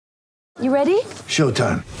You ready?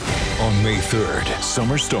 Showtime. On May 3rd,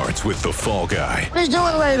 summer starts with The Fall Guy. Let's do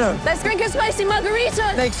it later. Let's drink a spicy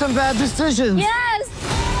margarita. Make some bad decisions. Yes.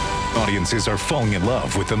 Audiences are falling in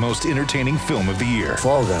love with the most entertaining film of the year.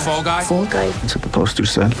 Fall Guy. Fall Guy? Fall guy. That's what the poster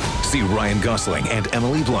said. See Ryan Gosling and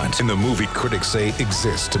Emily Blunt in the movie critics say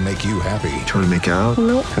exists to make you happy. Trying to make it out?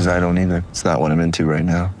 Nope. Because I don't either. It's not what I'm into right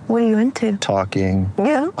now. What are you into? Talking.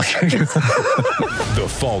 Yeah. The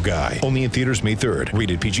Fall Guy. Only in theaters May 3rd.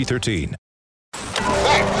 Rated PG-13.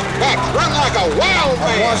 Max, run like a wild man.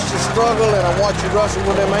 I watched you struggle and I watched you wrestle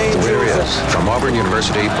with them angels. The winner is from Auburn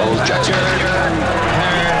University, Bo Jackson.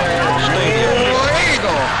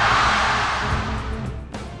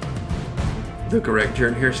 The correct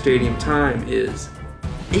Jordan Hare Stadium time is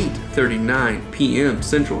 8:39 p.m.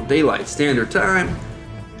 Central Daylight Standard Time.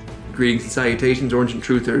 Greetings and salutations, Orange and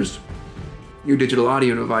Truthers. Your digital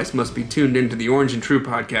audio device must be tuned into the Orange and True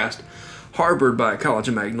podcast, harbored by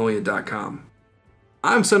collegeofmagnolia.com.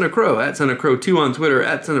 I'm Son of Crow, at Son of Crow 2 on Twitter,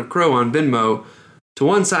 at Son of Crow on Venmo. To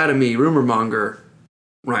one side of me, rumor monger,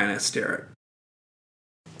 Ryan S. Starrett.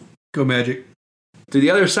 Go Magic. To the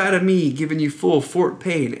other side of me, giving you full Fort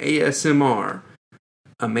Payne ASMR,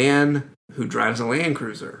 a man who drives a Land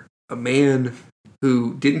Cruiser, a man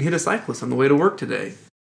who didn't hit a cyclist on the way to work today,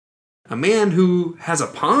 a man who has a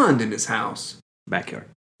pond in his house, Backyard.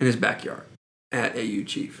 in his backyard, at AU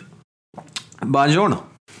Chief. Buongiorno.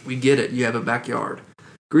 We get it, you have a backyard.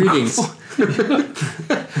 Greetings.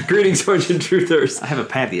 Greetings, Orange and Truthers. I have a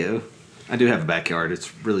patio. I do have a backyard.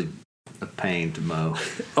 It's really a pain to mow.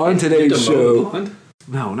 On today's show,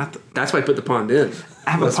 No, not the... that's why I put the pond in.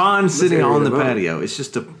 I have a pond sitting area on to the mow. patio. It's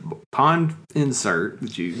just a pond insert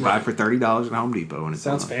that you buy for $30 at Home Depot. And it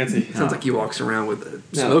Sounds fancy. Sounds like he walks around with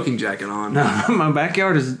a smoking jacket on. No, my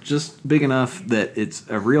backyard is just big enough that it's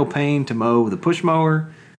a real pain to mow with a push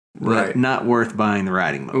mower, but Right. not worth buying the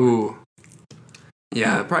riding mower. Ooh.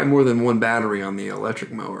 Yeah, probably more than one battery on the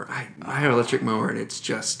electric mower. I have an electric mower, and it's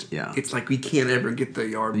just, it's like we can't ever get the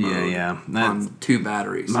yard mowed on two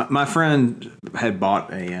batteries. My friend had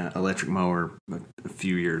bought a electric mower a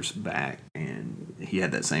few years back, and he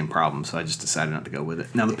had that same problem, so I just decided not to go with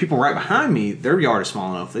it. Now, the people right behind me, their yard is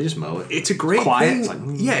small enough, they just mow it. It's a great quiet. thing. It's like,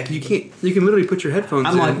 yeah, you can literally put your headphones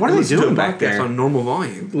I'm in. like, what are and they listen to doing a back podcast there? on normal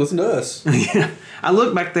volume. Listen to us. Yeah. I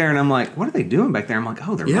look back there, and I'm like, what are they doing back there? I'm like,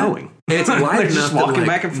 oh, they're mowing. And it's wide They're enough just that, walking like,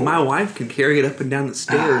 back and forth. my wife can carry it up and down the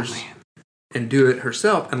stairs and do it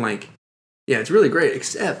herself. And it's really great,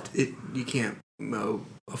 except you can't mow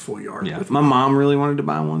a full yard. Yeah. with My mom really wanted to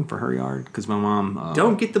buy one for her yard because my mom...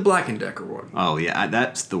 Don't get the Black & Decker one. Oh, yeah.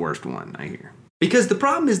 That's the worst one, I hear. Because the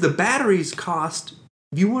problem is the batteries cost...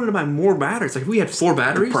 If you wanted to buy more batteries, like if we had 4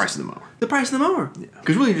 batteries... The price of the mower. The price of the mower.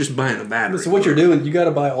 Because really you're just buying a battery. So what you're doing, you got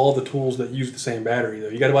to buy all the tools that use the same battery, though.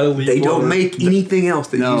 You got to buy the leaf They blower. don't make anything else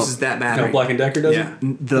that No. uses that battery. No, Black & Decker doesn't?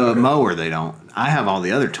 Yeah. The mower, they don't. I have all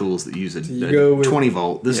the other tools that use you go a with- 20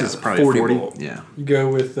 volt. This Yeah, is probably 40 40 volt. Yeah. You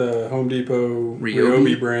go with Home Depot Ryobi.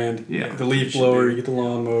 Ryobi brand. Yeah. The leaf blower, you get the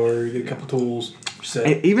lawnmower, you get a couple tools.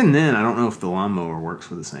 Set. Even then, I don't know if the lawnmower works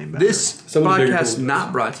with the same battery. This Some of the bigger podcast tools.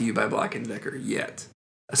 not brought to you by Black & Decker yet.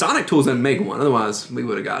 Sonic Tools didn't make one. Otherwise, we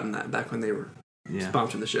would have gotten that back when they were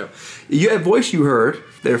sponsoring the show. That voice you heard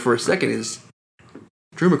there for a second is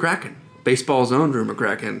Drew McCracken, baseball's own Drew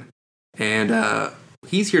McCracken. And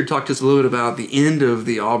he's here to talk to us a little bit about the end of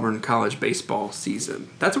the Auburn college baseball season.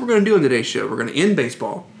 That's what we're going to do in today's show. We're going to end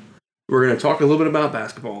baseball. We're going to talk a little bit about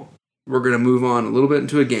basketball. We're going to move on a little bit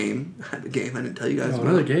into a game. The game I didn't tell you guys about.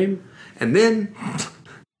 Another game? And then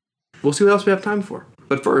we'll see what else we have time for.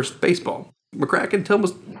 But first, baseball. McCracken, tell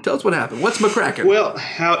us what happened. What's McCracken? Well,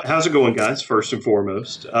 how's it going, guys? First and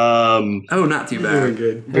foremost, not too bad.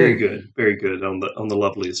 Very good. very good on the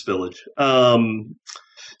loveliest village.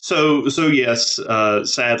 So yes,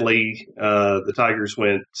 sadly, the Tigers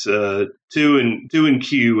went 2-2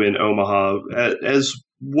 in Omaha, as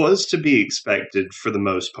was to be expected for the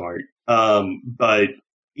most part. But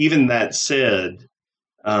even that said,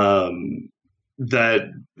 that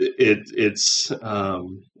it's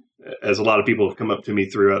as a lot of people have come up to me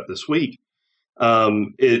throughout this week,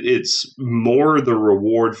 it's more the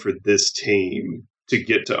reward for this team to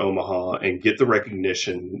get to Omaha and get the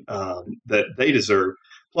recognition that they deserve,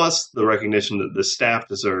 plus the recognition that the staff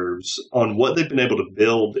deserves on what they've been able to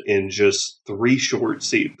build in just 3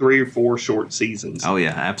 or 4 short seasons. Oh,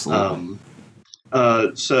 yeah, absolutely.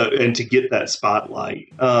 And to get that spotlight,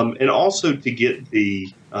 and also to get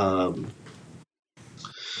the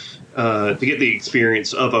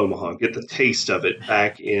experience of Omaha, get the taste of it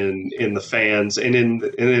back in the fans and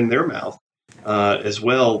in their mouth as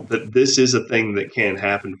well. That this is a thing that can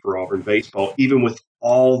happen for Auburn baseball, even with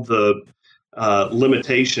all the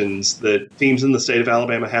limitations that teams in the state of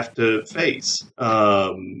Alabama have to face.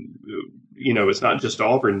 It's not just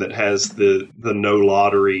Auburn that has the no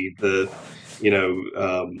lottery, the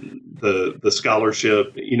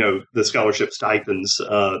scholarship, the scholarship stipends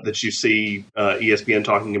that you see ESPN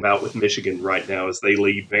talking about with Michigan right now as they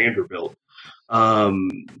lead Vanderbilt.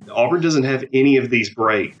 Auburn doesn't have any of these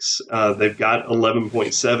breaks. They've got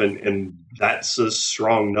 11.7, and that's a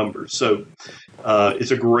strong number. So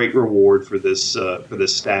it's a great reward for this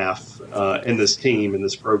staff and this team and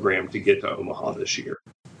this program to get to Omaha this year.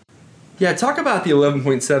 Yeah, talk about the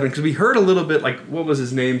 11.7, because we heard a little bit, like, what was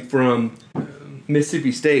his name from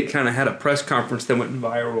Mississippi State kind of had a press conference that went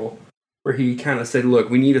viral where he kind of said,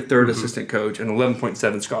 look, we need a third assistant coach, and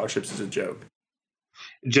 11.7 scholarships is a joke.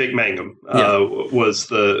 Jake Mangum was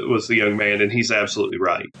the young man, and he's absolutely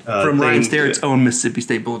right. From Ryan Sterrett's own Mississippi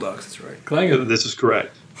State Bulldogs, that's right. Klanga. This is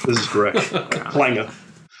correct. Klanga.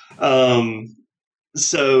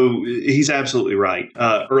 So he's absolutely right.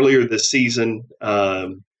 Earlier this season,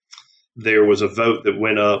 there was a vote that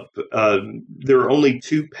went up. There are only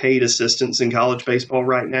 2 paid assistants in college baseball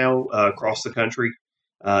right now across the country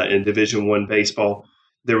in Division I baseball.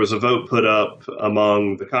 There was a vote put up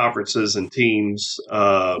among the conferences and teams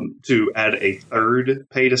to add a third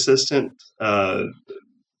paid assistant.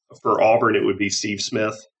 For Auburn, it would be Steve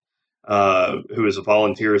Smith, who is a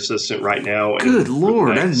volunteer assistant right now. Good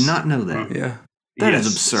Lord, I did not know that. Yeah. That is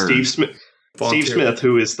absurd. Steve Smith,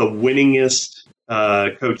 who is the winningest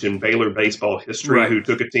coach in Baylor baseball history, who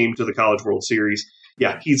took a team to the College World Series.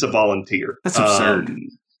 Yeah, he's a volunteer. That's absurd.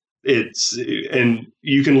 And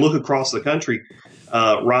you can look across the country.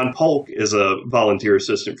 Ron Polk is a volunteer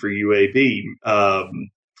assistant for UAB.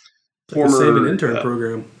 Former Saban intern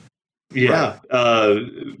program. Yeah.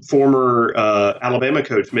 Former Alabama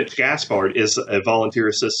coach Mitch Gaspard is a volunteer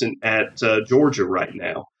assistant at Georgia right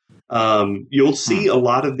now. You'll see a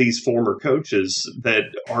lot of these former coaches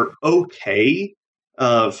that are okay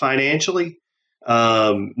financially,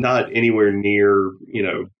 not anywhere near,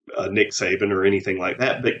 Nick Saban or anything like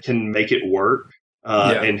that, but can make it work.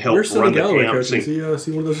 And help run the camps. Is he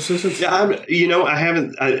one of those assistants? Yeah, I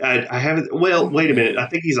haven't. I haven't. Well, wait a minute. I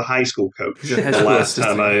think he's a high school coach. The last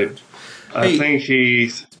time I think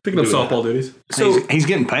he's picking up softball duties. So he's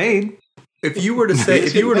getting paid. If you were to say,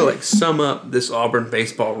 if you were to like sum up this Auburn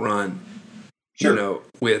baseball run,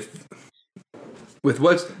 with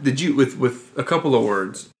what did you with a couple of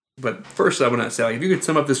words. But first, I want to say, like, if you could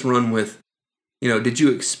sum up this run with, did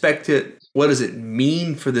you expect it? What does it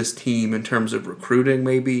mean for this team in terms of recruiting,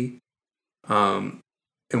 maybe? And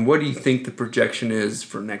what do you think the projection is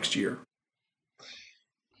for next year?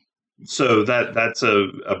 So that's a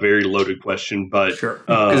very loaded question, but sure,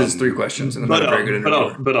 because it's 3 questions, and I'm not very good at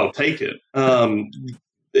it. But I'll take it.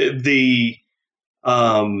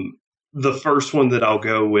 The first one that I'll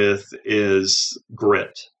go with is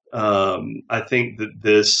grit. I think that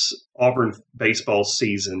this Auburn baseball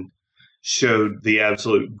season showed the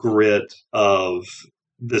absolute grit of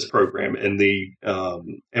this program and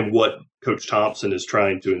and what Coach Thompson is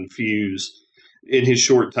trying to infuse in his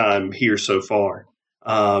short time here so far,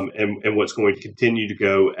 and what's going to continue to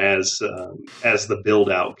go as the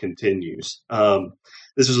build out continues.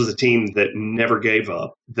 This was a team that never gave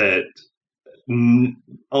up. That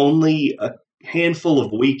only a handful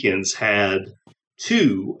of weekends had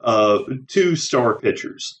two star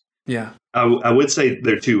pitchers. Yeah. I would say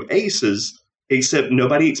they're 2 aces, except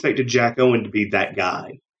nobody expected Jack Owen to be that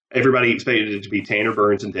guy. Everybody expected it to be Tanner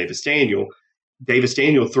Burns and Davis Daniel. Davis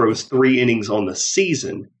Daniel throws 3 innings on the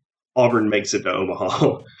season. Auburn makes it to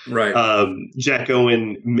Omaha. Right. Jack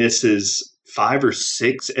Owen misses 5 or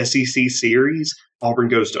 6 SEC series. Auburn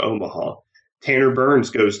goes to Omaha. Tanner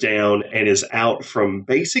Burns goes down and is out from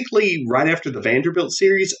basically right after the Vanderbilt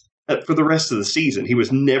series for the rest of the season. He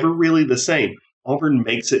was never really the same. Auburn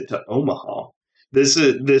makes it to Omaha. This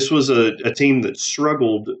was a team that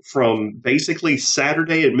struggled from basically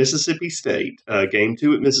Saturday at Mississippi State, game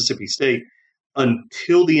 2 at Mississippi State,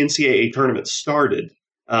 until the NCAA tournament started.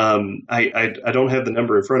 I don't have the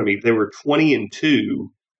number in front of me. They were 20-2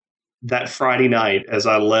 that Friday night as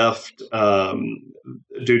I left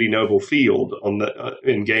Dudy Noble Field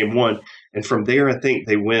in game 1, and from there I think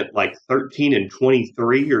they went like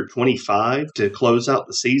 13-23 or 25 to close out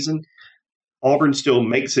the season. Auburn still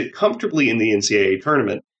makes it comfortably in the NCAA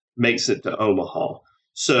tournament, makes it to Omaha.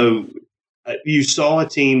 So you saw a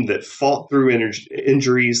team that fought through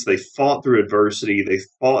injuries, they fought through adversity, they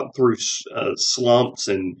fought through slumps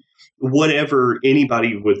and whatever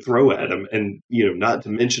anybody would throw at them. And, not to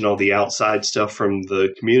mention all the outside stuff from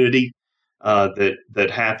the community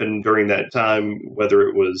that happened during that time, whether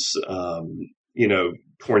it was,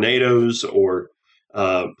 tornadoes or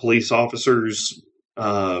police officers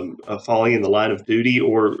falling in the line of duty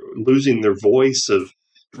or losing their voice of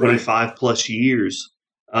 25 plus years.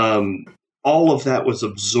 All of that was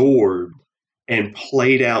absorbed and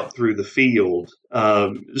played out through the field.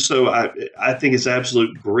 So I think it's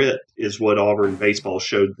absolute grit is what Auburn baseball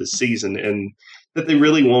showed this season, and that they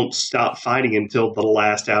really won't stop fighting until the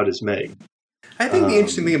last out is made. I think the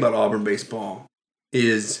interesting thing about Auburn baseball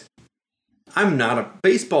is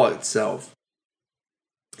baseball itself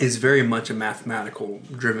is very much a mathematical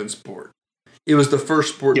driven sport. It was the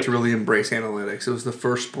first sport to really embrace analytics. It was the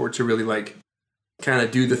first sport to really kind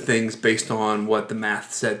of do the things based on what the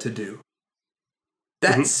math said to do.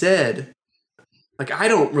 That said, I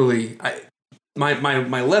don't really,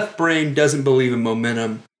 my left brain doesn't believe in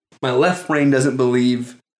momentum. My left brain doesn't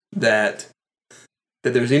believe that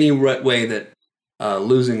there's any way that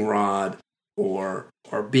losing Rod or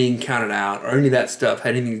being counted out or any of that stuff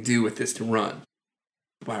had anything to do with this to run.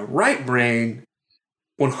 My right brain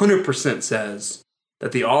 100% says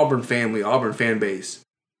that the Auburn family, Auburn fan base,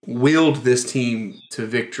 willed this team to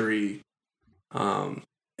victory, and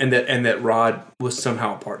that Rod was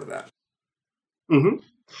somehow a part of that. Mm-hmm.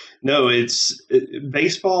 No,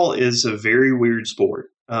 baseball is a very weird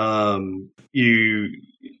sport.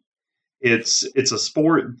 It's a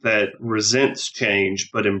sport that resents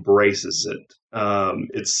change but embraces it.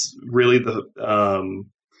 It's really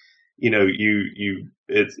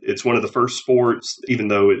it's one of the first sports, even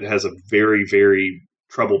though it has a very, very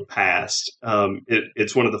troubled past.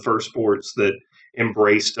 It's one of the first sports that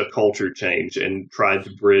embraced a culture change and tried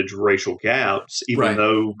to bridge racial gaps, even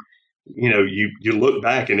though, you look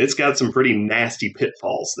back and it's got some pretty nasty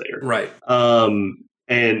pitfalls there. Right.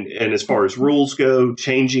 And as far as rules go,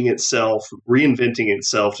 changing itself, reinventing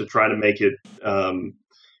itself to try to make it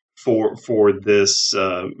for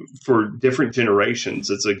different generations.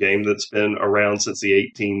 It's a game that's been around since the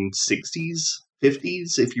 1860s,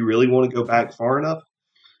 50s, if you really want to go back far enough.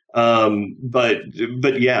 But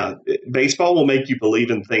yeah, baseball will make you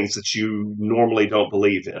believe in things that you normally don't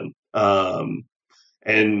believe in.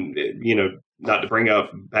 And not to bring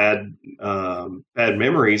up bad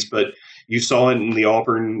memories, but you saw it in the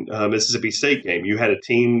Auburn Mississippi State game. You had a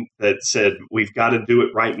team that said, "We've got to do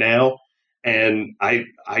it right now." And I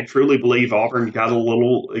truly believe Auburn got a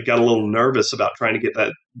little nervous about trying to get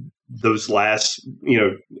those last,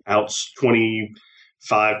 outs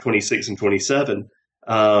 25, 26, and 27,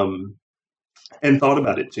 and thought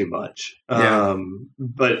about it too much. Yeah.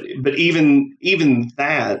 But even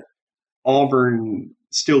that, Auburn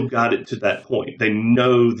still got it to that point. They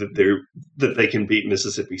know that they can beat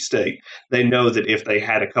Mississippi State. They know that if they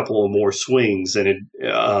had a couple of more swings and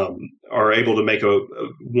are able to make a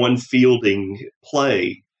one fielding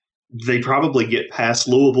play, they probably get past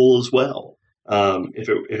Louisville as well. If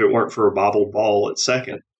it weren't for a bobbled ball at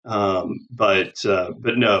second. But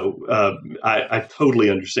no, I totally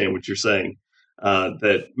understand what you're saying.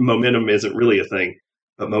 That momentum isn't really a thing,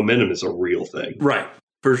 but momentum is a real thing. Right.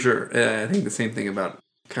 For sure. I think the same thing about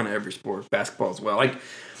kind of every sport, basketball as well.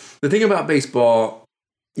 The thing about baseball,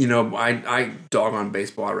 I dog on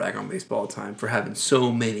baseball, I rag on baseball all the time for having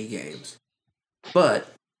so many games.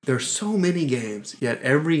 But there's so many games, yet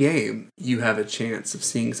every game you have a chance of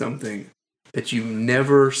seeing something that you've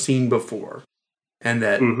never seen before and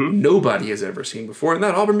that nobody has ever seen before. And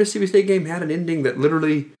that Auburn Mississippi State game had an ending that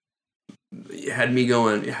literally had me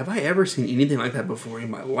going, have I ever seen anything like that before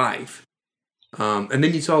in my life? And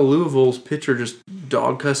then you saw Louisville's pitcher just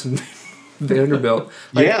dog cussing Vanderbilt.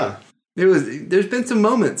 There's been some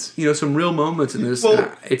moments, some real moments in this.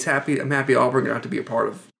 I'm happy Auburn got to be a part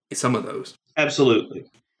of some of those. Absolutely.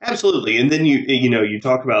 And then you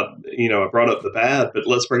talk about, I brought up the bad, but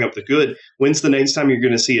let's bring up the good. When's the next time you're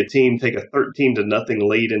going to see a team take a 13-0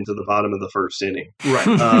 lead into the bottom of the first inning? Right.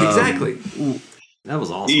 Exactly. That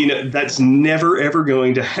was awesome. That's never ever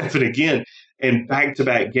going to happen again. And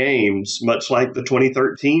back-to-back games, much like the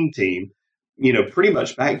 2013 team, pretty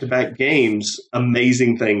much back-to-back games,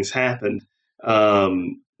 amazing things happened.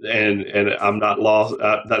 And I'm not lost.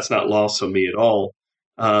 That's not lost on me at all.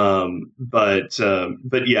 But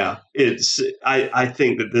yeah, I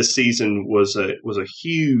think that this season was a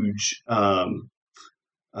huge,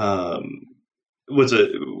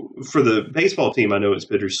 for the baseball team. I know it's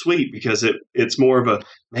bittersweet because it's more of a,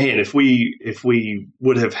 man, if we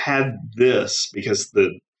would have had this, because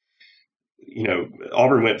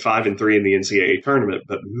Auburn went 5-3 in the NCAA tournament,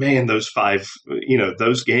 but man, those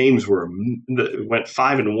games went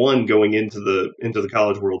 5-1 going into the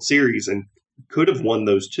College World Series and could have won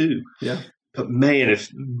those too. Yeah. But man,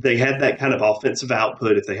 if they had that kind of offensive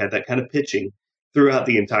output, if they had that kind of pitching, throughout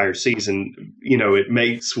the entire season, it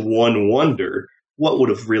makes one wonder what would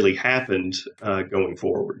have really happened going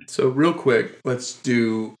forward. So real quick, let's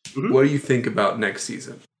do, what do you think about next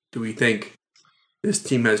season? Do we think this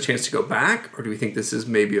team has a chance to go back, or do we think this is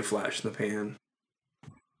maybe a flash in the pan?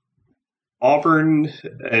 Auburn,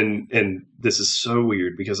 and this is so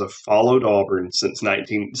weird because I've followed Auburn since I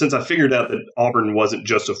figured out that Auburn wasn't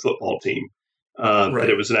just a football team, that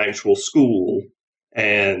it was an actual school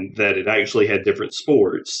and that it actually had different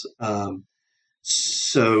sports.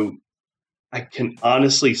 So I can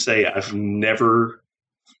honestly say I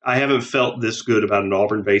haven't felt this good about an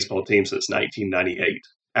Auburn baseball team since 1998,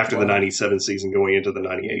 after the 97 season going into the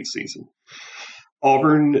 98 season.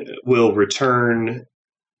 Auburn will return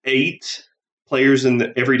 8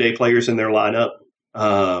 everyday players in their lineup,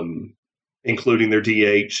 including their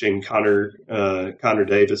DH and Connor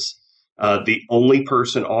Davis. The only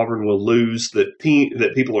person Auburn will lose that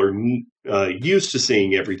people are used to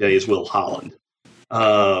seeing every day is Will Holland.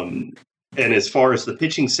 And as far as the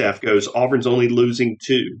pitching staff goes, Auburn's only losing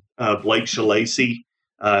 2. Blake Shalacy,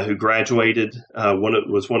 who graduated,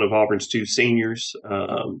 was one of Auburn's 2 seniors.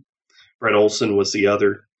 Brett Olson was the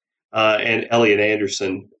other. And Elliot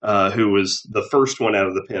Anderson, who was the first one out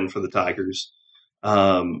of the pen for the Tigers,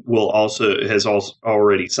 has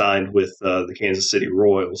already signed with the Kansas City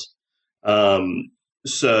Royals.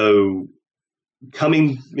 So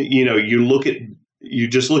coming, you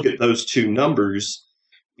just look at those 2 numbers.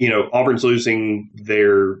 Auburn's losing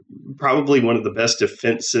their probably one of the best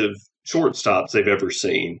defensive shortstops they've ever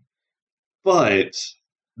seen, but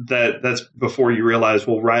that's before you realize,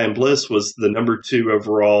 well, Ryan Bliss was the number 2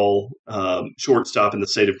 overall shortstop in the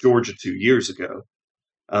state of Georgia 2 years ago,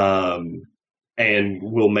 and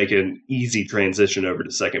will make an easy transition over to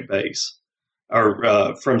second base,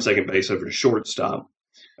 or from second base over to shortstop.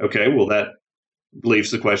 Okay, well, that leaves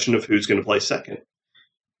the question of who's going to play second.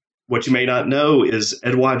 What you may not know is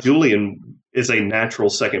Edouard Julien is a natural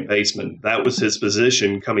second baseman. That was his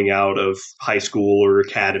position coming out of high school or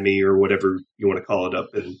academy or whatever you want to call it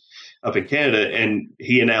up in Canada. And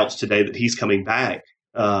he announced today that he's coming back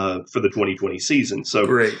for the 2020 season. So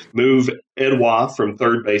move Edouard from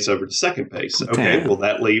third base over to second base. Okay, well,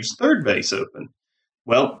 that leaves third base open.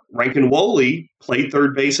 Well, Rankin Woley played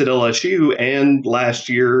third base at LSU and last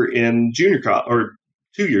year in junior college, or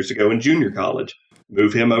 2 years ago in junior college.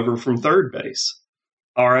 Move him over from third base.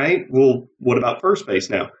 All right, well, what about first base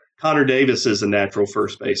now? Connor Davis is a natural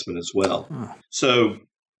first baseman as well. So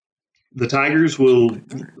the Tigers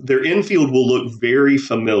their infield will look very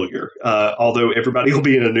familiar, although everybody will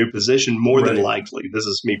be in a new position more than likely. This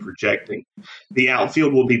is me projecting. The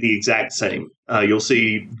outfield will be the exact same. You'll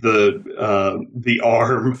see the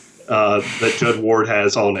arm that Judd Ward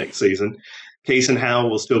has all next season. Kason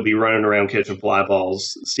Howell will still be running around catching fly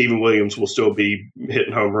balls. Steven Williams will still be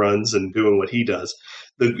hitting home runs and doing what he does.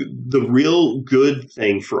 The real good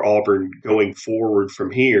thing for Auburn going forward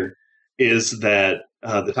from here is that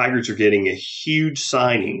the Tigers are getting a huge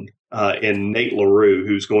signing in Nate LaRue,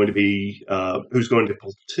 who's going to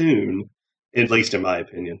platoon, at least in my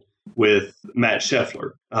opinion, with Matt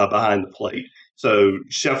Scheffler behind the plate. So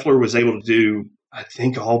Scheffler was able to do, I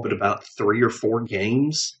think, all but about 3 or 4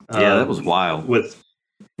 games. That was wild. With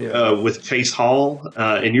Chase Hall.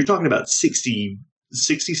 And you're talking about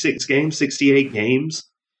 66 games, 68 games.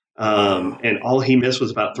 And all he missed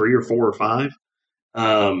was about 3 or 4 or 5.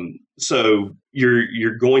 So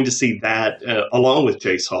you're going to see that along with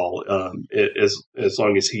Chase Hall as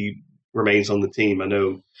long as he remains on the team. I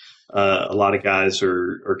know a lot of guys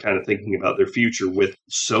are kind of thinking about their future with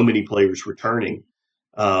so many players returning.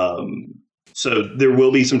 So there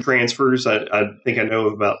will be some transfers. I think I know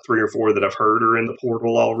of about 3 or 4 that I've heard are in the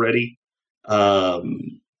portal already.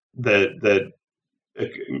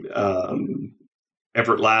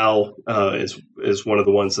 Everett Lau is one of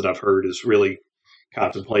the ones that I've heard is really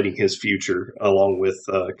contemplating his future along with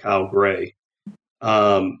Kyle Gray.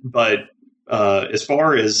 But as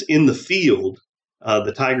far as in the field,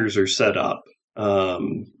 the Tigers are set up.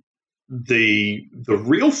 The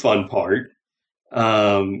real fun part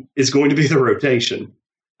is going to be the rotation.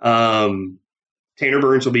 Tanner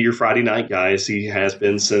Burns will be your Friday night guy, as he has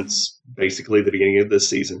been since basically the beginning of this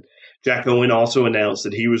season. Jack Owen also announced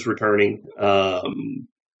that he was returning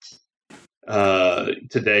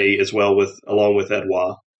today as well, along with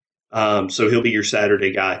Edouard. So he'll be your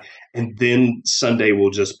Saturday guy. And then Sunday will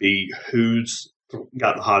just be who's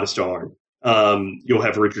got the hottest arm. You'll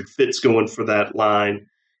have Richard Fitz going for that line.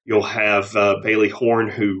 You'll have Bailey Horn,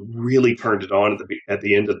 who really turned it on at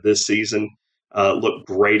the end of this season. Looked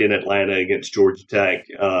great in Atlanta against Georgia Tech.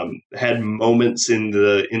 Had moments in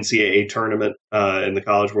the NCAA tournament in the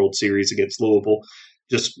College World Series against Louisville.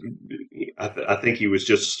 I think he was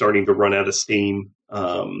just starting to run out of steam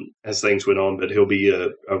as things went on, but he'll be a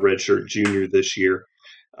redshirt junior this year.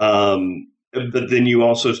 But then you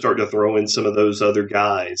also start to throw in some of those other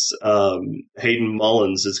guys. Hayden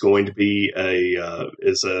Mullins is going to be a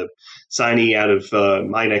signee out of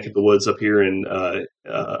my neck of the woods up here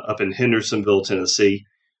up in Hendersonville, Tennessee.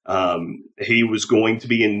 He was going to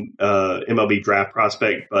be an MLB draft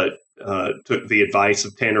prospect, but took the advice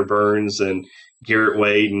of Tanner Burns and Garrett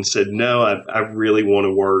Wade and said, no, I really want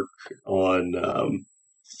to work on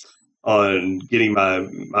getting my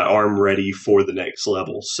arm ready for the next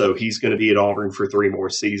level. So he's going to be at Auburn for 3 more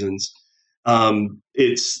seasons.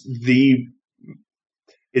 It's the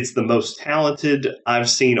most talented I've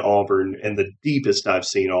seen Auburn and the deepest I've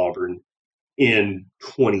seen Auburn in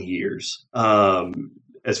 20 years.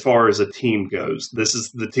 As far as a team goes, this is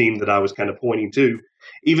the team that I was kind of pointing to,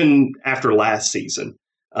 even after last season,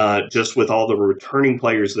 just with all the returning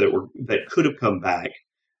players that could have come back.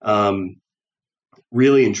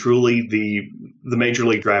 Really and truly, the Major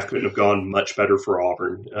League draft couldn't have gone much better for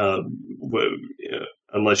Auburn,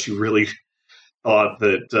 unless you really thought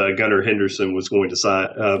that Gunnar Henderson was going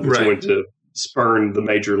to going to spurn the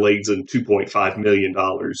major leagues in $2.5 million,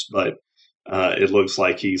 but it looks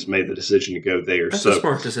like he's made the decision to go there. That's a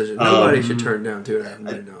smart decision. Nobody should turn down $2.5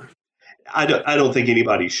 million. I don't think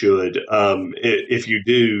anybody should. If you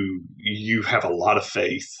do, you have a lot of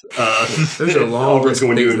faith. There's a long list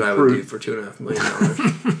of things that I would do for $2.5 million.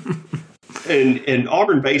 And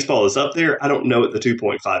Auburn baseball is up there. I don't know at the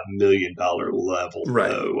 $2.5 million level,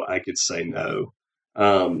 though. I could say no.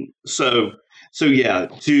 So yeah.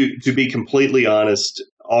 To be completely honest,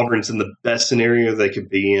 Auburn's in the best scenario they could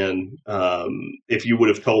be in. If you would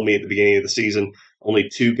have told me at the beginning of the season, only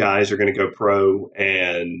 2 guys are going to go pro,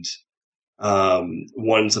 and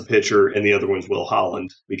one's a pitcher and the other one's Will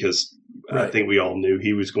Holland, because I think we all knew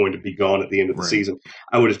he was going to be gone at the end of the season.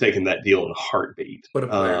 I would have taken that deal in a heartbeat.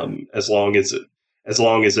 As long as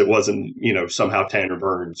it wasn't, somehow Tanner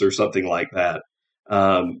Burns or something like that.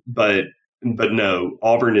 But no,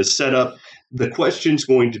 Auburn is set up. The question's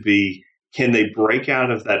going to be, can they break out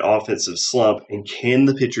of that offensive slump, and can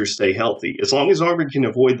the pitchers stay healthy? As long as Auburn can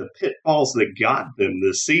avoid the pitfalls that got them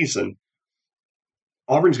this season,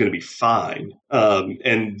 Auburn's going to be fine.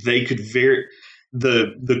 And they could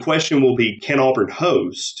the question will be, can Auburn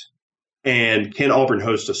host, and can Auburn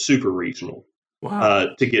host a super regional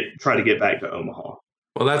to try to get back to Omaha?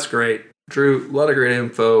 Well, that's great. Drew, a lot of great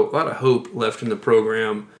info, a lot of hope left in the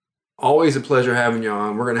program. Always a pleasure having you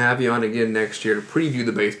on. We're going to have you on again next year to preview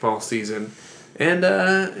the baseball season, and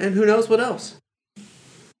who knows what else.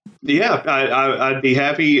 Yeah, I'd be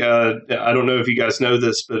happy. I don't know if you guys know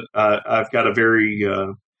this, but I've got a very,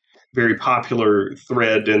 very popular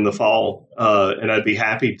thread in the fall, and I'd be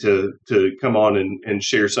happy to come on and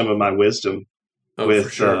share some of my wisdom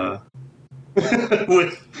with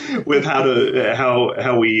with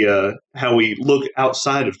how we look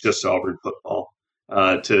outside of just Auburn football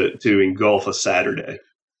to engulf a Saturday.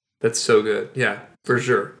 That's so good. Yeah, for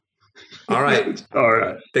sure. All right. All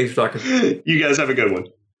right. Thanks for talking. You guys have a good one.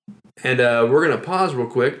 And we're going to pause real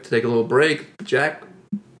quick to take a little break. Jack?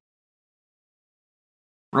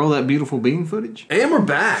 Roll that beautiful bean footage. And we're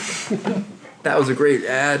back. That was a great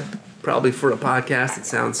ad. Probably for a podcast, it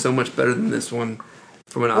sounds so much better than this one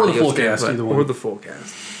from an audio standpoint. Or the full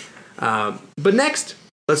cast. But next,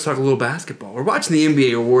 let's talk a little basketball. We're watching the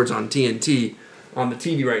NBA awards on TNT on the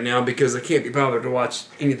TV right now because I can't be bothered to watch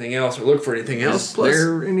anything else or look for anything else. Is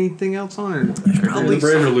there anything else on it? The Braves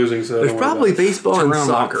are losing, so there's probably baseball and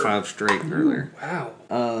soccer. 5 straight earlier. Wow.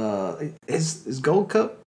 Is Gold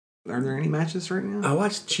Cup? Are there any matches right now? I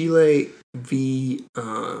watched Chile v.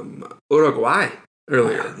 Uruguay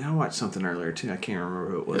earlier. I watched something earlier too. I can't remember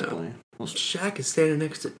who it was playing. Well, Shaq is standing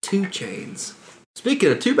next to 2 Chainz.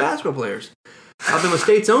 Speaking of 2 basketball players, Alabama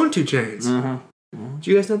State's own 2 Chainz. Mm-hmm. Did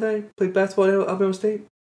you guys know that? He played basketball at Alabama State?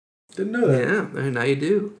 Didn't know that. Yeah, now you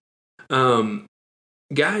do.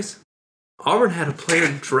 Guys, Auburn had a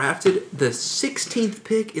player drafted the 16th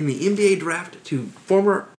pick in the NBA draft to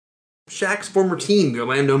Shaq's former team, the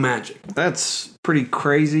Orlando Magic. That's pretty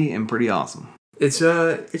crazy and pretty awesome. It's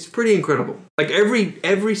pretty incredible. Like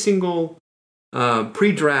every single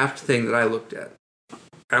pre-draft thing that I looked at,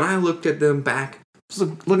 and I looked at them back. It's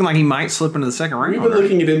looking like he might slip into the second round. We've been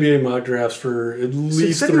looking at NBA mock drafts for at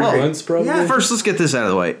least 3 months, probably. Yeah, first let's get this out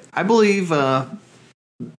of the way. I believe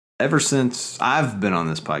ever since I've been on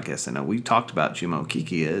this podcast, I know we talked about Jim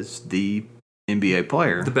Okeke as the NBA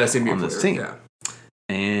player, the best NBA on this team. Yeah.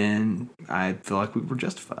 and I feel like we were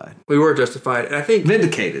justified. We were justified, and I think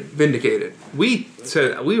Vindicated. We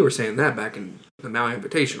were saying that back in the Maui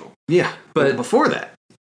Invitational. Yeah, but before that.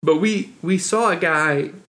 But we saw a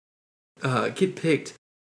guy get picked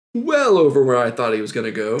well over where I thought he was going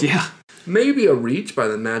to go. Yeah. Maybe a reach by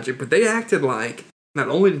the Magic, but they acted like not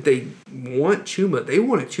only did they want Chuma, they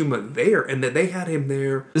wanted Chuma there, and that they had him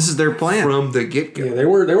there. This is their plan from the get-go. Yeah, they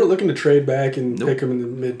were looking to trade back and pick him in the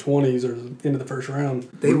mid-20s or into the first round.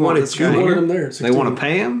 They wanted Chuma. They wanted him there. They want to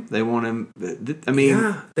pay him. They want him. I mean,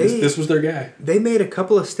 yeah, this was their guy. They made a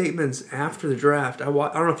couple of statements after the draft. I don't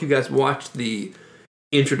know if you guys watched the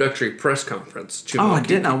introductory press conference. I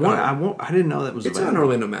didn't. I didn't know that was. It's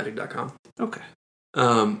available. on OrlandoMagic.com. Okay.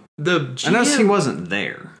 The GM, I noticed he wasn't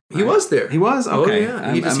there. Right? He was there. He was? Okay. Oh,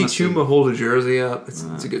 yeah. You get to see Chuma hold a jersey up. It's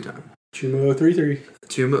a good time. Chuma 033.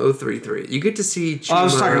 Chuma 033. You get to see Chuma. I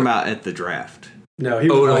was talking about at the draft. No, he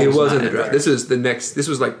was in the draft. This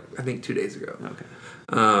was like, I think 2 days ago. Okay.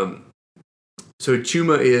 So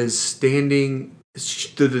Chuma is standing,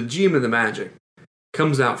 the GM of the Magic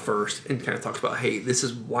comes out first and kind of talks about, hey, this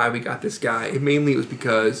is why we got this guy. And mainly it was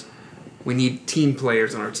because we need team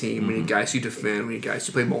players on our team. We need guys who defend. We need guys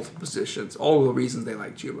who play multiple positions. All of the reasons they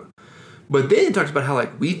like Chuma. But then it talks about how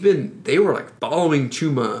they were like following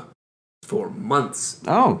Chuma for months.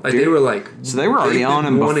 Oh, like they were like, so they were already on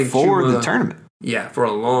him before Chuma, the tournament. Yeah, for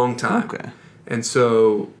a long time. Okay. And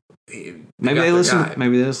so maybe they listened.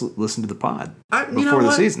 Maybe they just listened to the pod before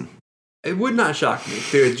the season. It would not shock me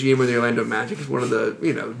if they're GM of the Orlando Magic is one of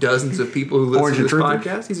the dozens of people who listen to this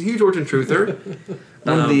podcast. He's a huge Origin truther.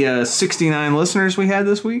 One of the 69 listeners we had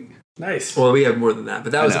this week. Nice. Well, we have more than that,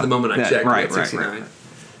 but that was at the moment I checked. Right, 69.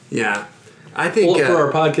 Yeah. I think for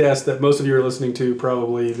our podcast that most of you are listening to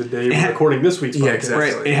probably the day we're recording this week's podcast. Yeah,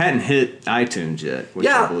 exactly. Right. It hadn't hit iTunes yet, which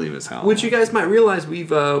I believe is how. Which you guys might realize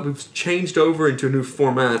we've changed over into a new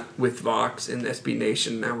format with Vox and SB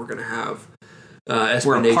Nation. Now we're going to have SB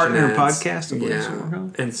we're a Nation partner ads. podcast. Yeah.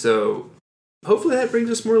 And so hopefully that brings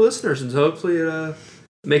us more listeners, and so hopefully it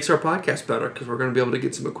makes our podcast better because we're going to be able to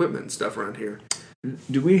get some equipment and stuff around here.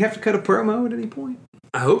 Do we have to cut a promo at any point?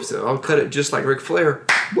 I hope so. I'll cut it just like Ric Flair.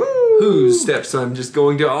 Woo! Whose stepson just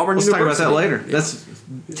going to Auburn University. Let's talk about that later. Yeah. That's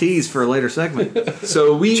tease for a later segment.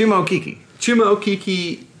 So Chuma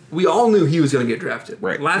Okeke, we all knew he was going to get drafted.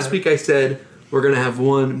 Right. Last week I said we're going to have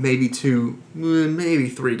one, maybe two, maybe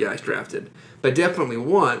three guys drafted. But definitely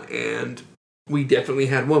one, and we definitely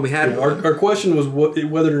had one. We had one. Our question was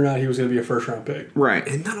whether or not he was going to be a first-round pick. Right.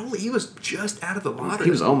 And not only, he was just out of the lottery.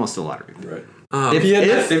 He was almost a lottery. Right. If he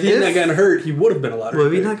had not gotten hurt, he would have been a lottery pick.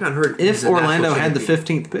 If he had not gotten hurt, if Orlando had the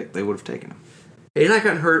 15th pick, they would have taken him. If he had not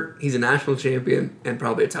gotten hurt, he's a national champion and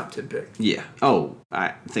probably a top 10 pick. Yeah. Oh,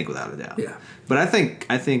 I think without a doubt. Yeah. But I think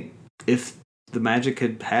if the Magic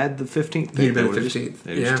had the 15th pick, he'd been the 15th.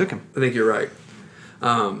 They just took him. I think you're right.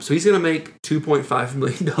 So he's going to make $2.5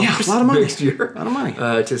 million a lot of money. next year. A lot of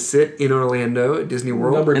money. To sit in Orlando at Disney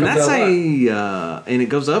World. And that's and it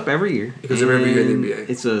goes up every year. It goes up every year in the NBA.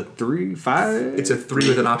 It's a 3, 5. It's a 3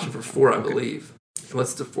 with an option for 4, I believe.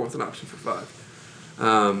 Unless it's a 4th an option for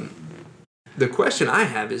 5. The question I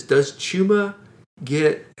have is, does Chuma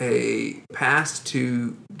get a pass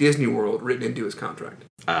to Disney World written into his contract?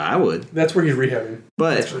 I would. That's where he's rehabbing.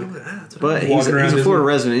 But he's a Florida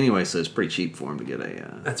resident anyway, so it's pretty cheap for him to get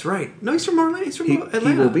a... That's right. No, he's from Orlando. He's from Atlanta.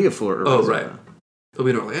 He will be a Florida resident. Oh, right. He'll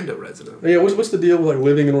be an Orlando resident. Yeah, what's the deal with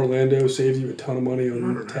living in Orlando saves you a ton of money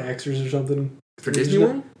on taxes or something? For Disney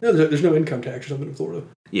World? No, there's no income tax or something in Florida.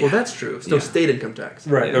 Yeah. Well, that's true. It's no state income tax.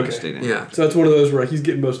 Right, okay. So that's one of those where he's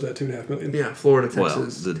getting most of that $2.5 million. Yeah, Florida,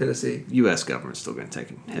 Texas, Tennessee. U.S. government's still going to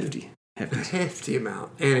take a hefty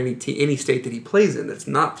amount. And any state that he plays in that's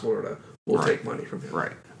not Florida will take money from him.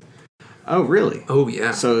 Right. Oh, really? Oh,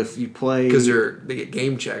 yeah. So if you play... Because they get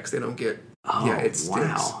game checks. They don't get... Oh, yeah, it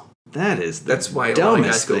stinks. Wow. That's why a lot of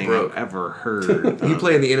guys go broke. I've ever heard. You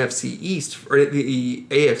play in the NFC East, or the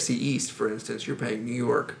AFC East, for instance, you're paying New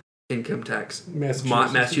York income tax,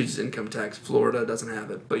 Massachusetts income tax, Florida doesn't have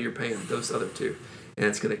it, but you're paying those other two,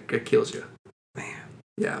 and it kills you. Man.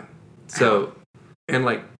 Yeah. So, and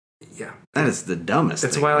yeah. That is the dumbest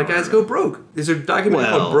That's thing why guys go broke. There's a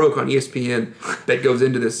documentary called Broke on ESPN that goes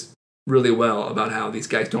into this really well about how these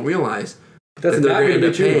guys don't realize that they're going to end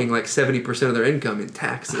up paying 70% of their income in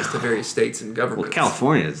taxes to various states and governments. Well,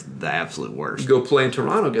 California is the absolute worst. You go play in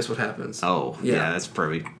Toronto, guess what happens? Oh, yeah, that's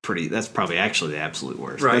probably actually the absolute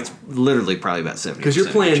worst. Right. That's literally probably about 70%. Because you're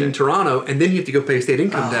playing in Toronto, and then you have to go pay state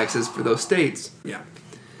income taxes for those states. Yeah.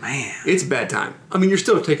 Man. It's a bad time. I mean, you're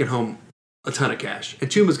still taking home a ton of cash. And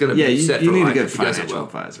Chuma's going to Yeah, be set you for need a life good if he does it financial well.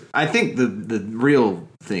 advisor. I think the real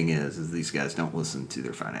thing is these guys don't listen to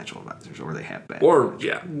their financial advisors, or they have bad. Or,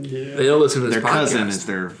 yeah. They don't listen to this their podcast. cousin is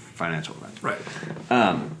their financial advisor.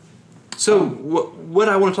 Right. So what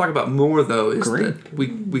I want to talk about more, though, is Great. that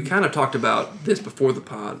we kind of talked about this before the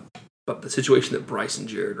pod, about the situation that Bryce and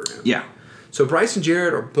Jared are in. Yeah. So Bryce and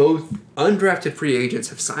Jared are both undrafted free agents,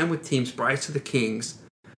 have signed with teams, Bryce to the Kings,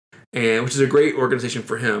 and which is a great organization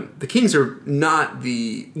for him. The Kings are not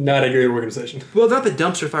a great organization. Well, not the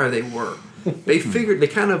dumpster fire they were. They figured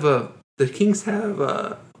the Kings have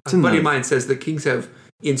a buddy of mine says the Kings have,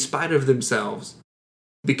 in spite of themselves,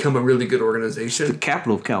 become a really good organization. It's the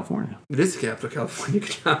capital of California. It is the capital of California.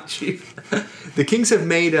 Good job, Chief. The Kings have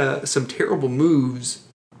made some terrible moves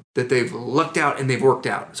that they've lucked out and they've worked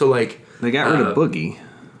out. So like they got rid of Boogie.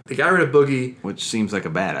 They got rid of Boogie, which seems like a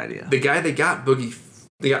bad idea. The guy they got Boogie.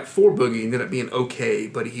 They got for Boogie, ended up being okay,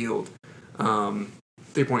 but he healed.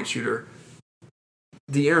 3-point shooter.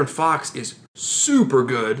 De'Aaron Fox is super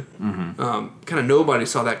good. Mm-hmm. Kind of nobody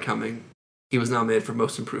saw that coming. He was nominated for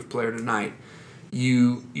Most Improved Player tonight.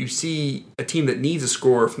 You see a team that needs a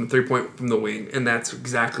scorer from the 3-point from the wing, and that's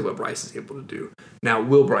exactly what Bryce is able to do. Now,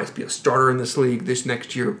 will Bryce be a starter in this league this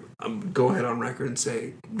next year? Go ahead on record and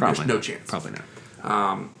say there's no chance. Probably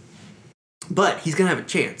not. But he's going to have a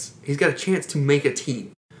chance. He's got a chance to make a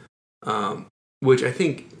team, which I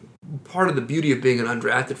think part of the beauty of being an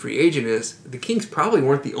undrafted free agent is the Kings probably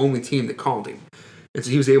weren't the only team that called him. And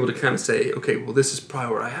so he was able to kind of say, okay, well, this is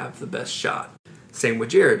probably where I have the best shot. Same with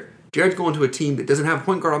Jared. Jared's going to a team that doesn't have a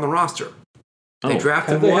point guard on the roster. They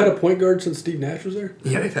drafted Have they had a point guard since Steve Nash was there?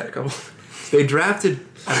 Yeah, they've had a couple.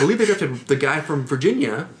 I believe they drafted the guy from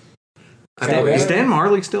Virginia. Is Dan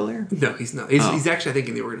Marley still there? No, he's not. He's actually, I think,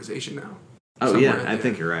 in the organization now. Oh, yeah. I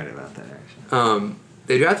think you're right about that, actually.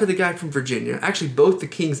 They drafted the guy from Virginia. Actually, both the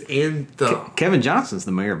Kings and the... Kevin Johnson's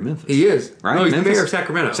the mayor of Memphis. He is. Right? No, he's Memphis? the mayor of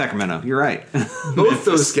Sacramento. Sacramento. You're right. Both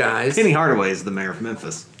those guys... Penny Hardaway is the mayor of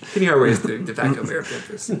Memphis. Penny Hardaway is the de facto mayor of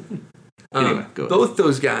Memphis. Anyway, go ahead. Both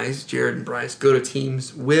those guys, Jared and Bryce, go to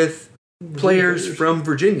teams with players from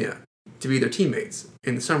Virginia to be their teammates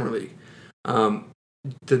in the Summer League.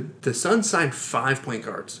 The Suns signed 5 point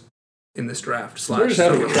guards in this draft.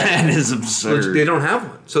 That is absurd. They don't have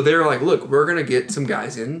one. So they're like, look, we're going to get some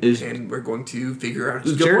guys in, and we're going to figure out a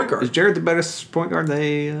point guard. Is Jared the best point guard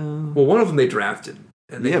they... Well, one of them they drafted.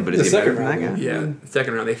 And but is he better than that guy? Yeah,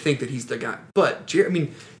 second round. They think that he's the guy. But,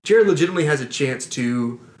 Jared legitimately has a chance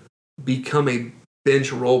to become a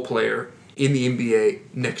bench role player in the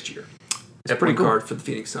NBA next year. At point guard for the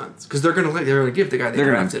Phoenix Suns. Because they're going to give the guy they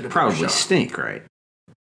drafted a probably shot. stink, right?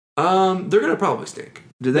 They're going to probably stink.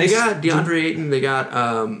 They got DeAndre Ayton, they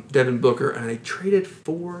got Devin Booker, and they traded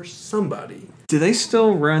for somebody. Do they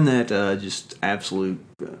still run that just absolute...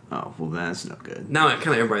 oh, well, that's no good. Now, kind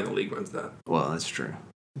of everybody in the league runs that. Well, that's true.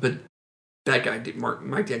 But that guy,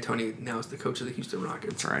 Mike D'Antoni, now is the coach of the Houston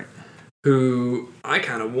Rockets. That's right. Who I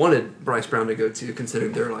kind of wanted Bryce Brown to go to,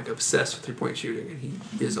 considering they're like obsessed with 3-point shooting, and he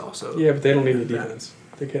is also... Yeah, but they don't need any defense.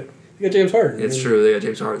 They got James Harden. It's true. They got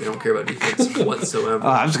James Harden. They don't care about defense whatsoever.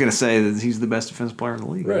 I was going to say that he's the best defensive player in the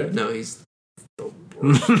league. Right. No, he's the worst.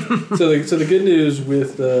 so the good news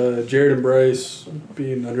with Jared and Bryce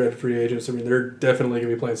being undrafted free agents, they're definitely going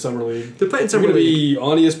to be playing Summer League. They're playing Summer They're League.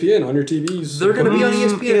 going to be on ESPN, on your TVs. They're going to be on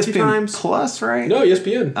ESPN 2 times. Plus, right? No,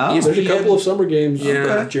 ESPN. Oh. There's a couple of summer games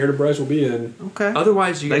Yeah. Jared and Bryce will be in. Okay.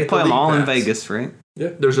 Otherwise, they play them all in Vegas, right? Yeah.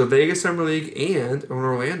 There's a Vegas Summer League and an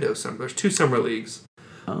Orlando Summer. There's 2 summer leagues.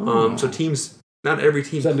 Oh. So teams, not every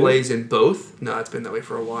team plays in both. No, it's been that way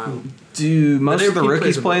for a while. Do most of the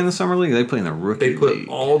rookies play in the Summer League? They play in the rookie league. They put league.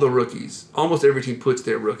 all the rookies. Almost every team puts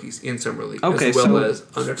their rookies in Summer League. Okay, as well as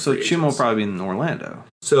undrafted so free Chim will agents. probably be in Orlando.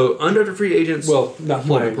 So undrafted free agents. Well, not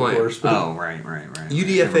playing, of course. Oh, right.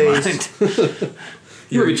 UDFAs.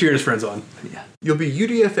 You'll be cheering his friends on. Yeah. You'll be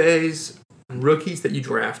UDFAs, rookies that you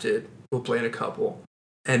drafted will play in a couple,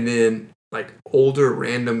 and then like older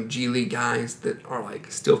random G League guys that are like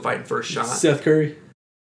still fighting for a shot. Seth Curry.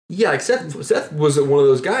 Yeah, like Seth was one of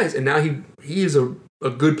those guys, and now he is a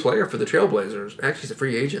good player for the Trailblazers. Actually, he's a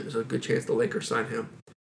free agent. There's a good chance the Lakers sign him.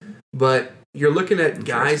 But you're looking at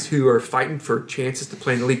guys who are fighting for chances to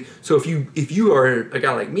play in the league. So if you are a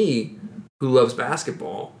guy like me who loves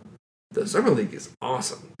basketball, the Summer League is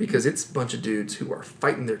awesome because it's a bunch of dudes who are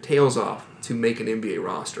fighting their tails off to make an NBA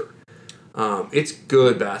roster. It's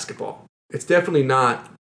good basketball. It's definitely not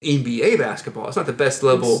NBA basketball. It's not the best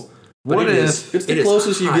level. It's the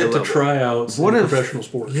closest you get to tryouts in professional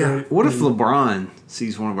sports. Yeah. Right? What if LeBron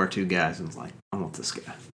sees one of our 2 guys and is like, I want this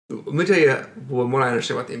guy? Let me tell you what I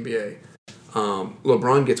understand about the NBA.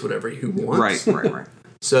 LeBron gets whatever he wants. Right.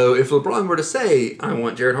 So if LeBron were to say, I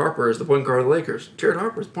want Jared Harper as the point guard of the Lakers, Jared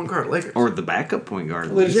Harper is the point guard of the Lakers. Or the backup point guard.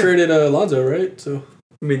 Well, they just traded Lonzo, right? So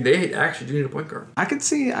I mean, they actually do need a point guard. I could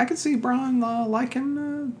see Bron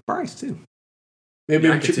liking Bryce too. maybe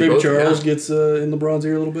Yeah, I could see maybe both, Charles gets in LeBron's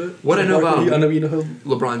ear a little bit. What I know about I know you know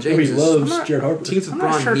LeBron James he is loves Jared Harper. teams with I'm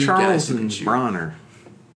not LeBron sure need guys Charles who can and shoot. Bron are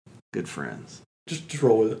good friends. Just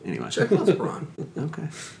roll with it. Anyway, Check out LeBron. okay.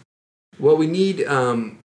 What we need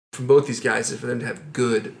from both these guys is for them to have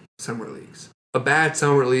good summer leagues. A bad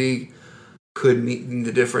summer league could mean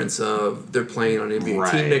the difference of they're playing on an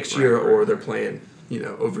NBA team next year or they're playing,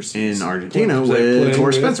 overseas. In Argentina Playing with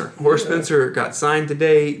Horace with- Spencer. Horace Spencer got signed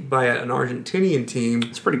today by an Argentinian team.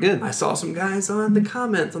 It's pretty good. I saw some guys on the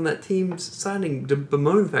comments on that team's signing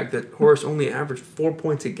bemoaning the fact that Horace only averaged 4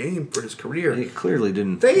 points a game for his career. They clearly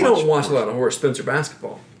didn't. They don't watch a lot of Horace Spencer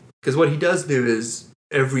basketball because what he does do is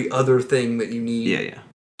every other thing that you need Yeah.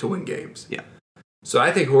 to win games. Yeah. So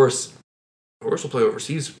I think Horace will play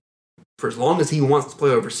overseas for as long as he wants to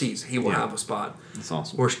play overseas. He will have a spot. That's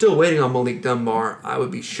awesome. We're still waiting on Malik Dunbar. I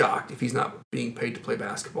would be shocked if he's not being paid to play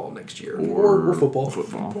basketball next year. Or football.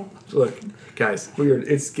 Football. So look, guys,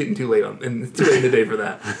 it's getting too late and it's too late in the day for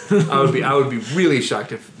that. I would be really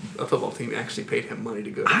shocked if a football team actually paid him money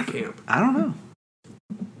to go to camp. I don't know.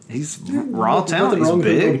 He's raw Nothing talent. He's wrong with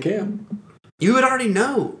going big. to camp. You would already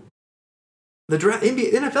know. The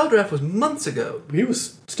NFL draft was months ago. He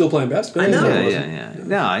was still playing basketball. I know. Yeah.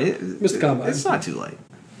 No, Missed the combine. It's not too late.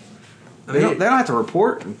 I They mean, don't have to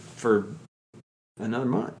report for another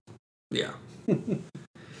month. yeah.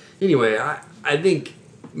 Anyway, I think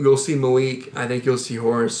you'll see Malik. I think you'll see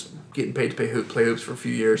Horace getting paid to play hoops for a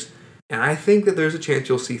few years. And I think that there's a chance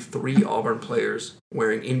you'll see 3 Auburn players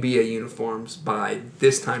wearing NBA uniforms by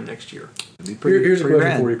this time next year. Here's a question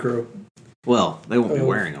rad. for you, Crow. Well, they won't be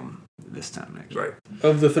wearing them this time next year. Right.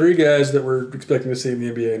 Of the 3 guys that we're expecting to see in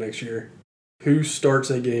the NBA next year, who starts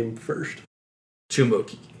a game first?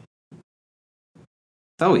 Chumoki.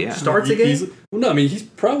 Oh, yeah. Starts a game? He's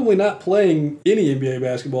probably not playing any NBA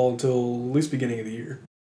basketball until at least beginning of the year.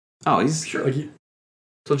 Oh, he's Sure. Like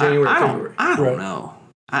So January, I February. don't Right. know.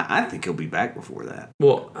 I think he'll be back before that.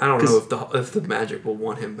 Well, I don't know if the Magic will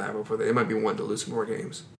want him back before they might be wanting to lose some more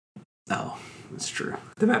games. Oh, that's true.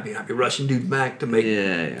 They might be rushing dude back to make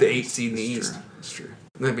the 8th seed in the East. That's true.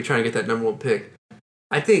 They might be trying to get that number 1 pick.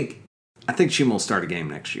 I think Chuma will start a game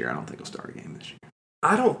next year. I don't think he'll start a game this year.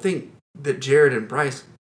 I don't think that Jared and Bryce.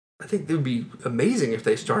 I think it would be amazing if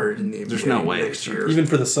they started in the NBA There's no way. next year. even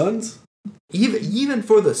for the Suns? Even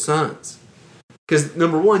for the Suns, because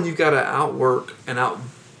number 1, you've got to outwork and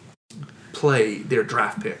outplay their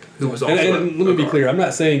draft pick, who was also. And let me be clear. I'm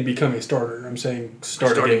not saying become a starter. I'm saying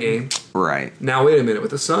start a game. Right. Now wait a minute.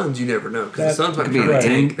 With the Suns, you never know because the Suns might could be be trying an to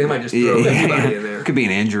tank. in- They might just throw anybody in there. Could be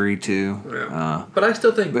an injury too. Yeah. But I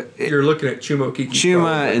still think you're looking at Chuma Kiki.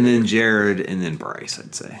 Chuma and then Jared and then Bryce,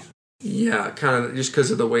 I'd say. Yeah, kind of just because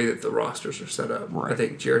of the way that the rosters are set up. Right. I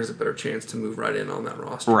think Jared has a better chance to move right in on that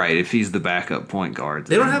roster. Right, if he's the backup point guard.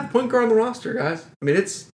 They don't have a point guard on the roster, guys. I mean,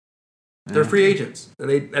 they're free agents,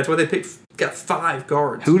 and that's why they got 5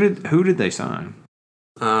 guards. Who did they sign?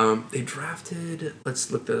 They drafted. Let's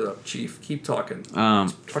look that up, Chief. Keep talking.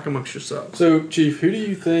 Talk amongst yourselves. So, Chief, who do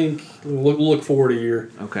you think? We'll look forward a year.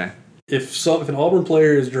 Okay. If an Auburn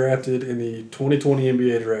player is drafted in the 2020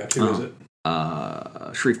 NBA draft, who is it?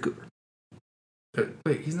 Sharif Cooper.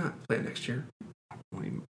 Wait, he's not playing next year. Well,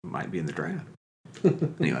 he might be in the draft.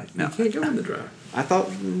 Anyway, no. He can't go in the draft. I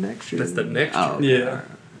thought next year. That's the next year. Oh, okay. Yeah.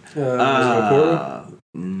 Is it Okoro?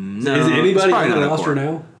 No. Is it's anybody probably on the not roster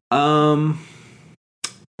Okoro. now?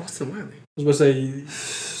 Austin Wiley. I was going to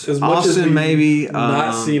say, as much as Austin, we've maybe.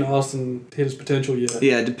 not seen Austin hit his potential yet.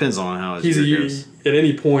 Yeah, it depends on how his He's year a goes. at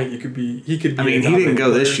any point he could be. I mean, a he didn't top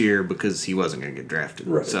go this player. year because he wasn't going to get drafted.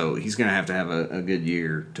 Right. So he's going to have a good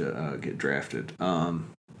year to get drafted. I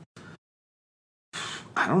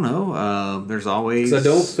don't know. There's always. 'Cause I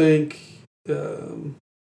don't think.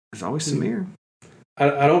 There's always Samir.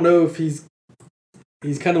 I don't know if he's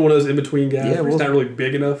kind of one of those in between guys. Yeah, where he's well- not really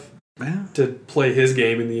big enough Yeah, to play his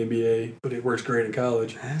game in the NBA, but it works great in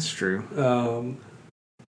college. that's true.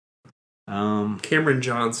 Cameron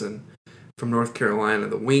Johnson from North Carolina,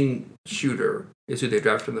 the wing shooter, is who they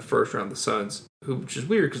drafted in the first round of the Suns, which is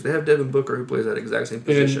weird because they have Devin Booker who plays that exact same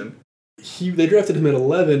position. They drafted him at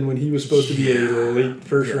 11 when he was supposed to be a late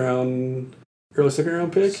first round, early second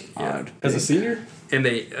round pick. Yeah. As a senior. And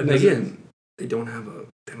they don't have a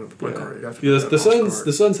point guard. They drafted Yeah, a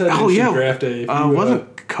the Suns had Oh, to yeah. draft a.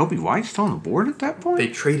 Wasn't Kobe White still on the board at that point? They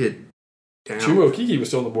traded down. Chuma Okeke was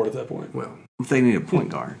still on the board at that point. Well, If they need a point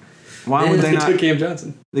guard, why would they They not? took Cam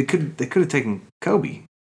Johnson. They could have taken Kobe.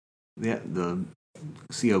 Yeah, the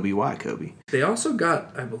C-O-B-Y, Kobe. They also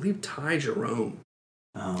got, I believe, Ty Jerome.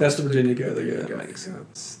 Oh, That's the Virginia guy they that got. makes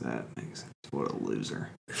sense. That makes sense. What a loser.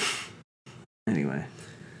 Anyway.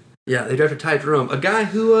 Yeah, they drafted Ty Jerome, a guy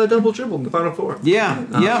who double dribbled in the Final Four. Yeah,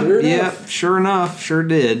 sure enough, sure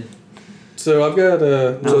did. So I've got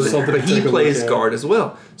something. But to he take a plays look at. guard as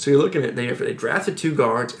well. So you're looking at they drafted 2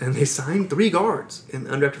 guards and they signed 3 guards in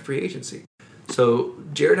undrafted free agency. So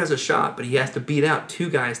Jared has a shot, but he has to beat out 2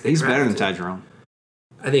 guys. He's better than Ty Jerome.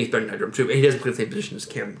 I think he's better than Ty Jerome too, but he doesn't play the same position as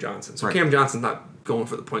Cam Johnson. So Right. Cam Johnson's not going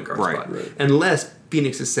for the point guard spot. Right. Unless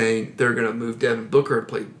Phoenix is saying they're going to move Devin Booker to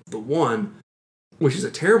play the 1, which is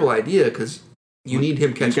a terrible idea because you need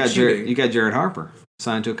him catching shooting. You got Jared Harper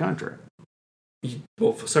signed to a contract.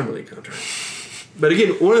 Well, for Summer League contract. But again,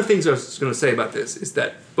 one of the things I was going to say about this is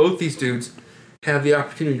that both these dudes have the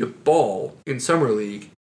opportunity to ball in Summer League,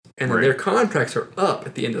 and then their contracts are up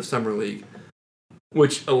at the end of Summer League,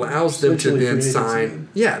 which allows them to Essentially then free agency, sign. man.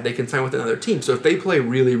 Yeah, they can sign with another team. So if they play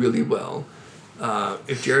really, really well,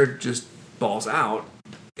 if Jared just balls out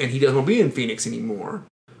and he doesn't want to be in Phoenix anymore,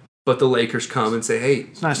 but the Lakers come and say, "Hey,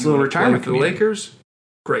 it's a nice you little wanna play retirement for the community." Lakers."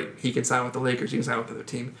 Great, he can sign with the Lakers. He can sign with the other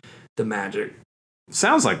team. The Magic.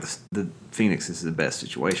 Sounds like the Phoenix is the best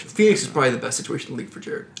situation. Phoenix is probably the best situation in the league for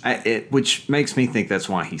Jared. Which makes me think that's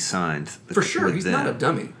why he signed. For sure, with he's them. not a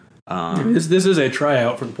dummy. This is a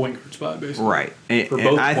tryout for the point guard spot, basically. Right, and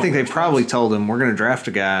both I think they point guard probably spots. told him, "We're going to draft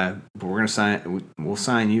a guy, but we're going to sign. We'll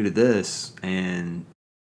sign you to this, and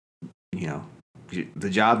the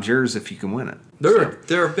job's yours if you can win it."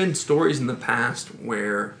 There have been stories in the past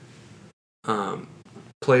where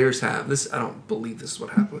players have this. I don't believe this is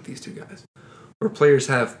what happened with these 2 guys, where players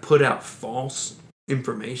have put out false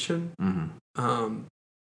information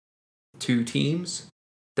to teams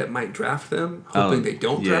that might draft them, hoping they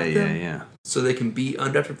don't draft them. Yeah. So they can be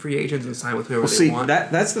undrafted free agents and sign with whoever Well, they see, want.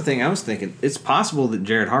 that's the thing I was thinking. It's possible that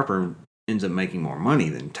Jared Harper ends up making more money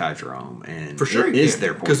than Ty Jerome, and For sure, it he is can,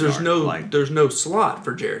 their point because there's guard. there's no slot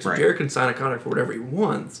for Jared. So Right. Jared can sign a contract for whatever he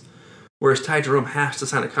wants, whereas Ty Jerome has to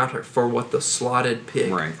sign a contract for what the slotted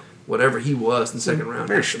pick, Right. whatever he was in the second round.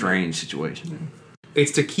 Very has to make. strange situation.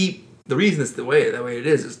 It's to keep the reason it's that way it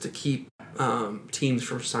is to keep teams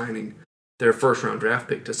from signing their first round draft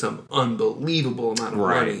pick to some unbelievable amount of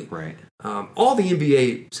money. Right. All the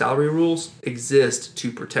NBA salary rules exist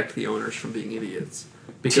to protect the owners from being idiots.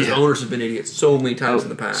 Because Yeah. owners have been idiots so many times in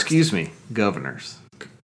the past. Excuse me, governors.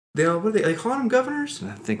 What are they calling them governors?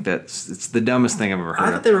 I think it's the dumbest thing I've ever heard I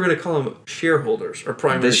of. thought they were going to call them shareholders or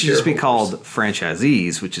primary They should just be shareholders. called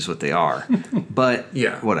franchisees, which is what they are. But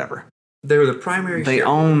Yeah. whatever. They're the primary They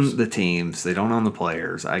shareholders. own the teams. They don't own the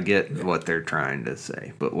players. I get what they're trying to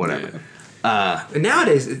say, but whatever. And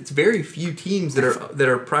nowadays, it's very few teams that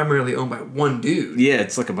are primarily owned by one dude. Yeah,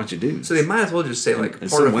 it's like a bunch of dudes. So they might as well just say like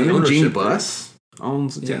And part of the women, ownership. Gene group. Buss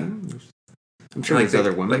owns the Yeah. team. I'm sure Like there's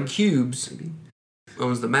other women. Like Cubes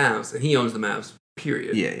owns the Mavs, and he owns the Mavs.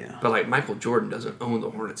 Period. Yeah. But like Michael Jordan doesn't own the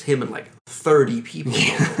Hornets. Him and like 30 people own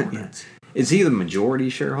the Hornets. Is he the majority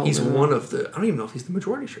shareholder? He's one of the. I don't even know if he's the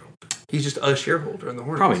majority shareholder. He's just a shareholder in the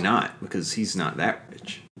Hornets. Probably not, because he's not that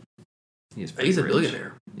rich. He's a rich.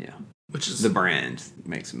 billionaire. Yeah. Which is The brand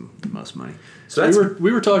makes him the most money. So that's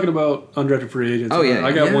we were talking about undrafted free agents. Oh, yeah,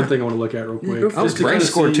 I got yeah. one thing I want to look at real quick. go for Oh, Just to Bray kinda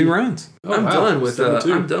scored see- 2 runs. Oh, I'm wow. done with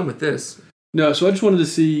 7-2. I'm done with this. No, so I just wanted to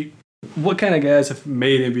see what kind of guys have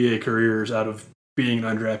made NBA careers out of being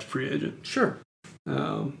an undrafted free agent. Sure.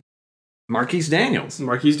 Marquise Daniels,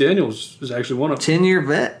 Marquise Daniels is actually one of them. 10-year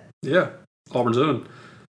vet. Yeah, Auburn's own.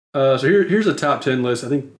 So here's a top 10 list. I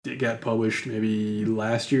think it got published maybe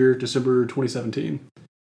last year, December 2017.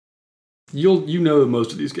 You know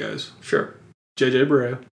most of these guys. Sure. JJ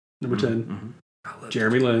Barea, number 10. Mm-hmm. I love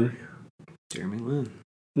Jeremy Lin. Jeremy Lin.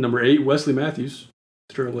 Number 8, Wesley Matthews,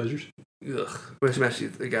 Trailblazers. Ugh. Wes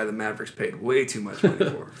Matthews, the guy the Mavericks paid way too much money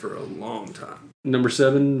for a long time. Number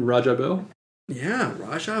 7, Raja Bell. Yeah,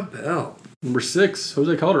 Raja Bell. Number 6,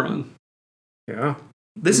 Jose Calderon. Yeah.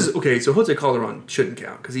 This is okay. So Jose Calderon shouldn't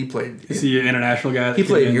count because he played. Is he an international guy? He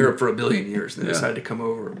played in Europe for a billion years and then Yeah. decided to come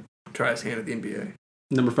over and try his hand at the NBA.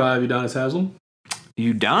 Number 5, Udonis Haslem.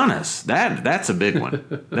 Udonis. That's a big one.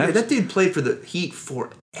 Hey, That's, that dude played for the Heat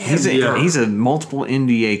forever. he's a multiple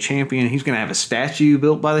NBA champion. He's going to have a statue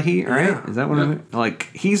built by the Heat, right? Yeah. Is that what I mean? Like,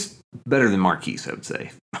 he's better than Marquise, I would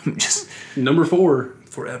say. Just Number 4,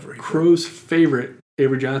 forever. Crow's favorite,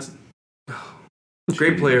 Avery Johnson.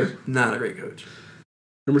 Great player, not a great coach.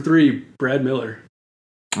 Number 3, Brad Miller.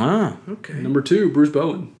 Okay. Number 2, Bruce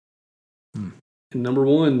Bowen. And number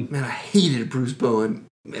 1, Man, I hated Bruce Bowen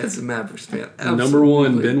as a Mavericks fan. number 1,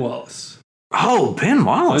 Absolutely. Ben Wallace. Oh, Ben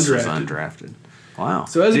Wallace was Undrafted. undrafted. Wow.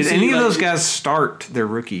 So as you Did see, any of like- those guys start their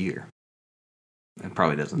rookie year? It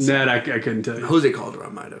probably doesn't. That I couldn't tell you. Jose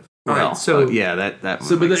Calderon might have. All Well, right, so yeah, that.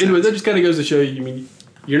 So, but makes anyway, sense. that just kind of goes to show you. I mean,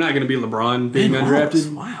 you're not going to be LeBron being Ben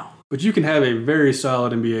undrafted. Wallace, wow. But you can have a very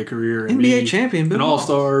solid NBA career. And NBA be champion, Ben an Wallace.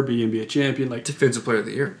 all-star, be NBA champion. Like Defensive Player of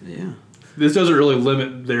the Year. Yeah. This doesn't really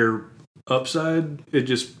limit their upside. It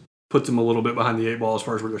just puts them a little bit behind the 8 ball as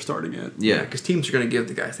far as where they're starting at. Yeah, because teams are going to give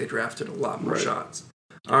the guys they drafted a lot more shots.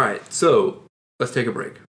 All right, so let's take a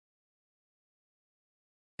break.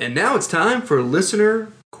 And now it's time for listener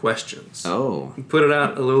questions. Oh. We put it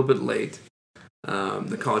out a little bit late,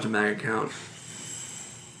 the College of Mag account.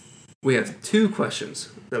 We have 2 questions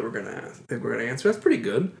that we're going to answer. That's pretty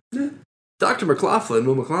good. Yeah. Dr. McLaughlin,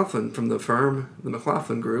 Will McLaughlin from the firm, the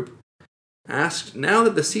McLaughlin Group, asked, now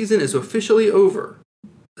that the season is officially over,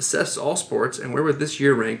 assess all sports and where would this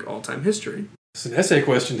year rank all-time history? It's an essay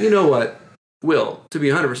question. You know what? Will, to be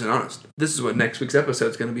 100% honest, this is what next week's episode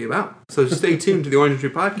is going to be about. So stay tuned to the Orange Tree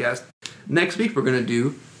Podcast. Next week, we're going to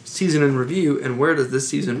do season in review and where does this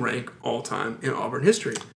season rank all time in Auburn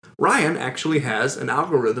history. Ryan actually has an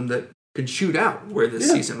algorithm that can shoot out where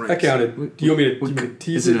this season ranks. I counted. Do you want me to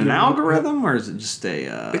tease Is it? it an algorithm or is it just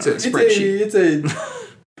a It's a spreadsheet? It's a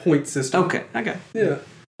point system. Okay, okay. Yeah.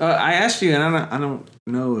 I asked you, and I don't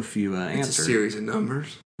know if you answered. It's a series of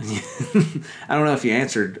numbers. I don't know if you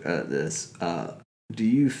answered this. Do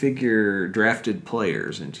you figure drafted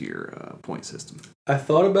players into your point system? I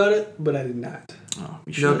thought about it, but I did not. Oh,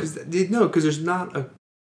 you should. Because there's not a...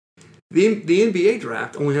 The NBA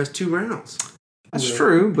draft only has 2 rounds. That's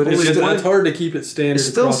true, but it's hard to keep it standard. It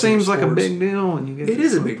still across seems like a sports. big deal when you get. It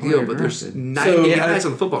is a big deal, but there's 90 guys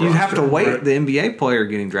on the football You roster. have to wait the NBA player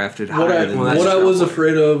getting drafted higher than What I was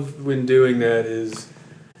afraid of when doing that is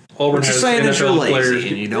Auburn But you're has saying that NFL you're lazy players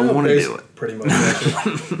and you don't want to do it. Pretty much.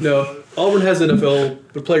 Actually. No, Auburn has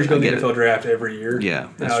the players go to the NFL draft every year. Yeah,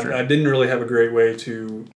 that's true. I didn't really have a great way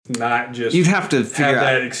to not just. You'd have to figure out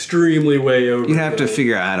that extremely way over. You'd have to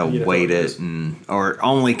figure out how to weight it, or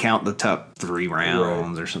only count the top 3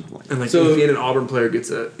 rounds or something like that. And like if an Auburn player gets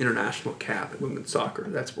an international cap in women's soccer,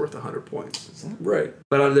 that's worth 100 points. Right.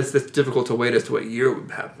 But that's difficult to weight as to what year it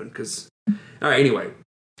would happen. Because, all right, anyway,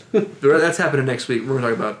 that's happening next week. We're going to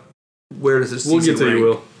talk about where does this season We'll get to rank. you,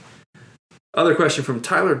 Will. Other question from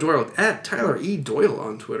Tyler Doyle at Tyler E. Doyle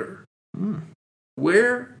on Twitter.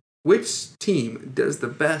 Which team does the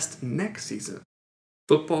best next season?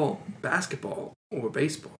 Football, basketball, or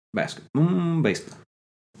baseball? Baseball.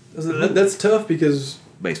 That's tough because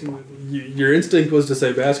baseball. Your instinct was to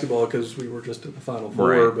say basketball because we were just in the Final Four,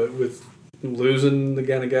 Right. but with losing the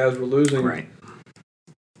kind of guys we're losing, Right.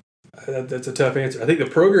 That's a tough answer. I think the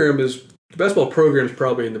basketball program is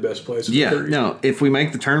probably in the best place. for Yeah. 30. No, if we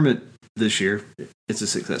make the tournament this year, it's a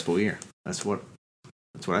successful year. That's what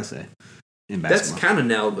I say. In That's basketball. kind of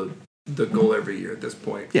now the goal every year at this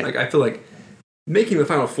point. Yeah. Like I feel like making the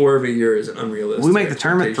Final Four every year is an unrealistic. we make the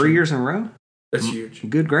tournament expectation. 3 years in a row. That's huge.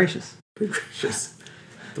 Good gracious. Good gracious.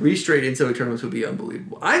 3 straight NCAA tournaments would be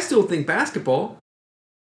unbelievable. I still think basketball.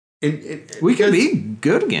 We could be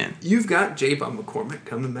good again. You've got J. Bob McCormick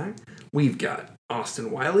coming back. We've got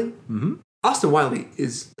Austin Wiley. Mm-hmm. Austin Wiley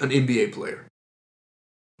is an NBA player.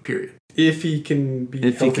 Period. If he can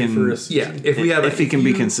be healthy for a season. Yeah, if he can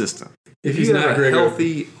be consistent. If If he's you not have a Gregor.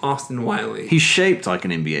 healthy Austin Wiley. He's shaped like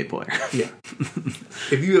an NBA player. Yeah.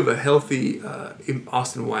 If you have a healthy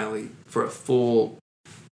Austin Wiley for a full,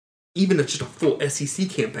 even just a full SEC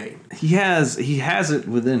campaign. He has it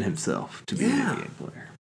within himself to be an NBA player.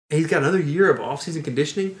 And he's got another year of off-season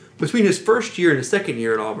conditioning. Between his first year and his second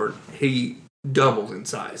year at Auburn, he doubled in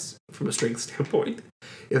size from a strength standpoint.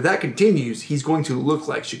 If that continues, he's going to look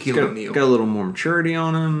like Shaquille O'Neal. Got a little more maturity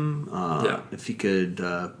on him. Yeah. If he could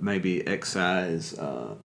maybe excise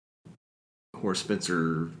Horace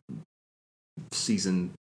Spencer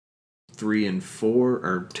season 3 and 4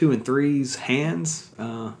 or 2 and 3's hands.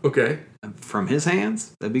 Okay. From his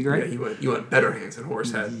hands, that'd be great. Yeah, you want better hands than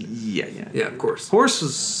Horace had. Yeah. Yeah, of course. Horace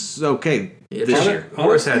was okay this year.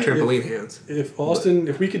 Horace had Honestly, trampoline hands.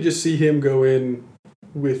 If we could just see him go in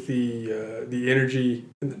with the energy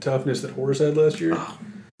and the toughness that Horace had last year,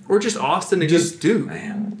 or just Austin against Duke.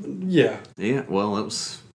 Man. Yeah. Well, it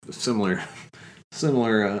was similar.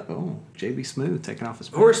 JB Smooth taking off his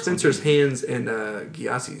pants. Horace Spencer's hands and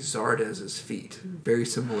Gyasi Zardez's feet. Very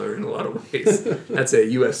similar in a lot of ways. That's a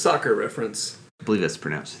U.S. soccer reference. I believe that's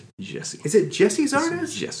pronounced Jesse. Is it Jesse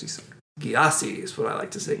Zardes? Jesse Zardes. Gyasi is what I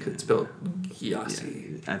like to say because it's spelled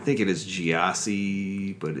Gyasi. I think it is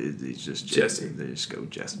Giassi, but it's just Jesse. They just go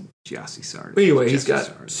Giassi Sardes. Anyway, he's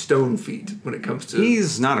Jesse got Sardes. stone feet when it comes to.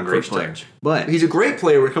 He's not a great first player, touch. but He's a great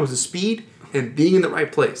player when it comes to speed and being in the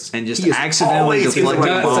right place. and just He is accidentally always in the deflecting right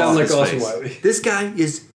Does not balls sound off like his Austin face. Wiley. This guy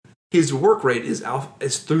is his work rate is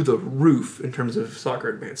through the roof in terms of soccer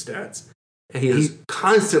advanced stats. And he is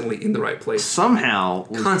constantly in the right place. Somehow,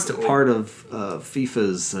 constantly part of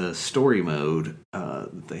FIFA's story mode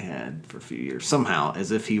that they had for a few years. Somehow,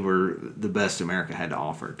 as if he were the best America had to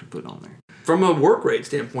offer to put on there. From a work rate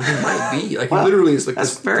standpoint, he might be. Like, he literally is like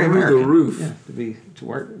that's very through American. the roof. Yeah, to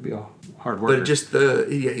work, be a hard worker. But just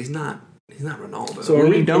he's not Ronaldo. So are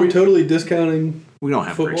we totally discounting? We don't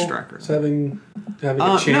have football great strikers. Having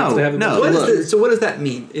a chance to have So what does that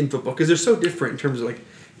mean in football? Because they're so different in terms of like.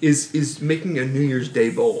 Is making a New Year's Day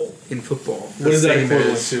bowl in football what is that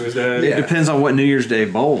equivalent to? Is that it depends on what New Year's Day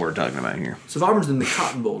bowl we're talking about here. So if Auburn's in the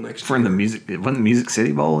Cotton Bowl next year. Wasn't the Music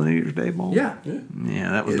City Bowl a New Year's Day bowl? Yeah,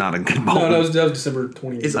 that was not a good bowl. No, that was December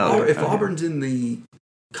 20th. If Auburn's in the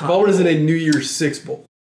if Auburn is in a New Year's Six bowl.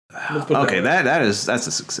 Okay, that's a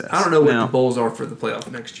success. I don't know what the bowls are for the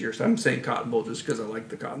playoff next year, so I'm saying Cotton Bowl just because I like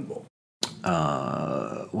the Cotton Bowl.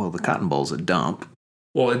 Well, the Cotton Bowl's a dump.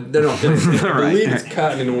 Well, they're not. I believe it's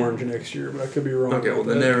cotton and orange next year, but I could be wrong. Okay, well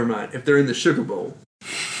then never mind. If they're in the Sugar Bowl,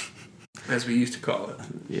 as we used to call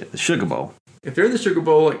it, the Sugar Bowl. If they're in the Sugar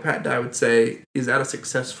Bowl, like Pat Dye would say, is that a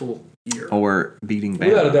successful year? Or beating Bama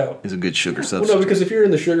without a doubt is a good sugar substitute. Well, no, because if you're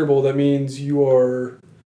in the Sugar Bowl, that means you are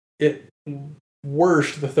at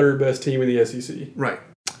worst the third best team in the SEC. Right.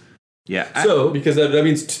 Yeah. Because that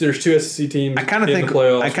means there's two SEC teams. I kind of think.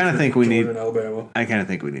 Playoffs I kind of think we need. Alabama. I kind of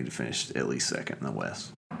think we need to finish at least second in the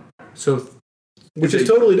West. So, which is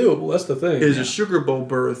totally doable. That's the thing. Is a Sugar Bowl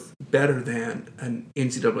berth better than an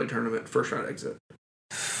NCAA tournament first round exit?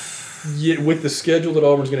 Yeah, with the schedule that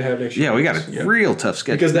Auburn's going to have next year. Yeah, we got a real tough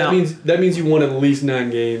schedule. Because that means you won at least 9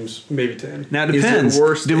 games, maybe 10. Now it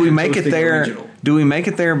depends. Did we make it there? Do we make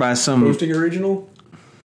it there by some hosting a regional?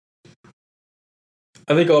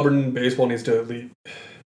 I think Auburn baseball needs to at least.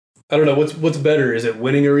 I don't know what's better. Is it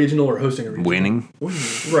winning a regional or hosting a regional? Winning.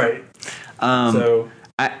 Right. So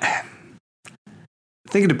I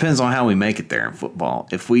think it depends on how we make it there in football.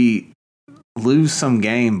 If we lose some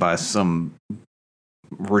game by some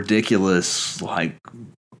ridiculous Are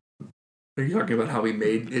you talking about how we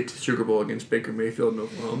made it to Sugar Bowl against Baker Mayfield in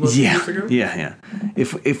Oklahoma? Yeah.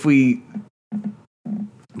 If we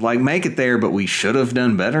make it there, but we should have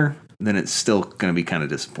done better, then it's still going to be kind of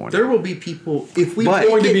disappointing. There will be people if we. But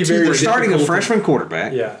we're starting a freshman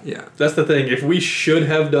quarterback. Yeah. That's the thing. If we should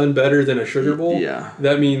have done better than a Sugar Bowl,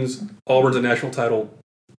 that means Auburn's a national title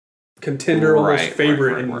contender, almost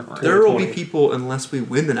favorite. There will be people unless we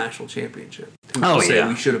win the national championship who will say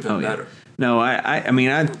we should have done better. No, I mean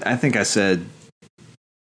I think I said.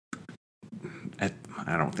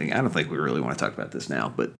 I don't think we really want to talk about this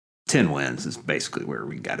now, but 10 wins is basically where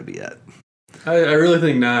we got to be at. I really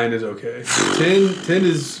think 9 is okay. 10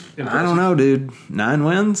 is impressive. I don't know, dude. 9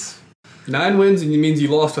 wins? 9 wins, and it means you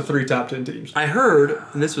lost to 3 top 10 teams. I heard,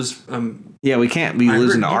 and this was... we can't be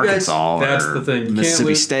losing to Arkansas that's the thing.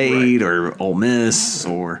 Mississippi State or Ole Miss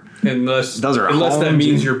or... Unless that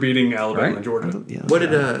means you're beating Alabama and Georgia. Yeah, what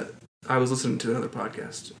did... I was listening to another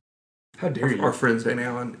podcast. How dare you? Our friends Van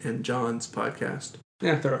Allen and John's podcast.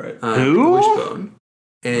 Yeah, they're all right. Who? Wishbone.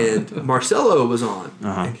 And Marcelo was on,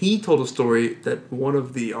 and he told a story that one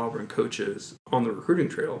of the Auburn coaches on the recruiting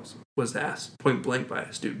trails was asked point blank by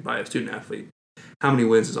a student athlete, how many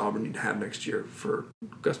wins does Auburn need to have next year for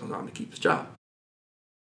Gus Malzahn to keep his job?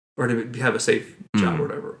 Or to have a safe job or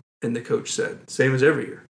whatever. And the coach said, same as every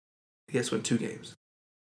year. He has to win 2 games.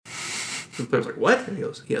 And the player was like, what? And he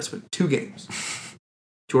goes, he has to win 2 games.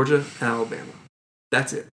 Georgia and Alabama.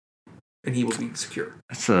 That's it. And he will be secure.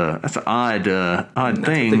 That's an odd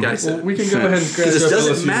thing. The guy said. Well, we can go ahead and scratch it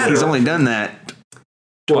doesn't LSU. matter. He's only done that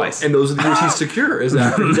twice. And those are the years he's secure, is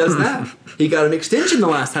after he does that. He got an extension the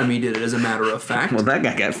last time he did it, as a matter of fact. Well, that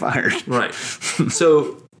guy got fired. Right.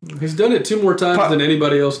 So he's done it 2 more times than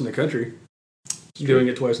anybody else in the country. Doing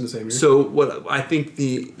it twice in the same year. So what I think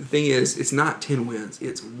the thing is, it's not 10 wins.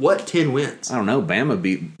 It's what 10 wins. I don't know. Bama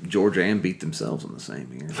beat Georgia and beat themselves in the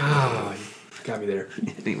same year. Got me there.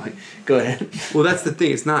 Anyway, go ahead. Well, that's the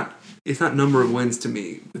thing. It's not number of wins to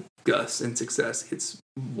me with Gus and success. It's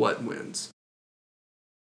what wins.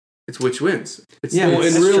 It's which wins. It's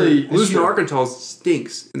losing to Arkansas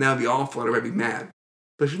stinks, and that would be awful, and everybody would be mad.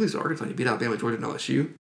 But if you lose to Arkansas, you beat Alabama, Georgia, and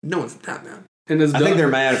LSU. No one's that mad. And I think they're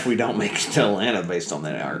mad if we don't make it to Atlanta based on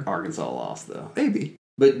that Arkansas loss, though. Maybe.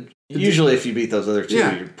 But usually, if you beat those other 2,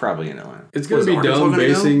 you're probably in Atlanta. It's going to be dumb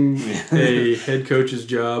basing a head coach's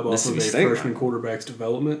job off of a freshman quarterback's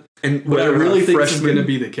development. But I really think this is going to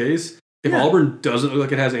be the case. If Auburn doesn't look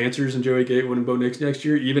like it has answers in Joey Gatewood and Bo Nix next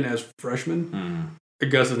year, even as freshmen,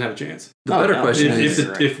 Gus doesn't have a chance. The better question is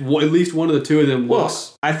if at least one of the 2 of them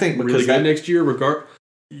looks I think really good next year,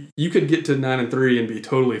 you could get to 9-3 and be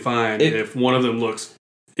totally fine if one of them looks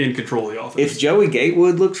in control of the offense. If Joey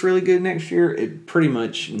Gatewood looks really good next year, it pretty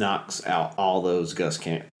much knocks out all those Gus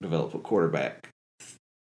can't develop a quarterback.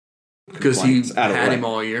 Because he had him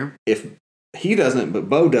all year. If he doesn't, but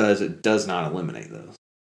Bo does, it does not eliminate those.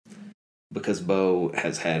 Because Bo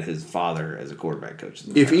has had his father as a quarterback coach.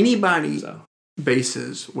 If anybody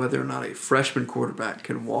bases whether or not a freshman quarterback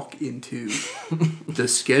can walk into the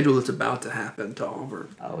schedule that's about to happen to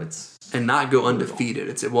Auburn and not go undefeated,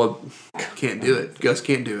 can't do it. Gus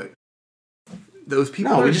can't do it. Those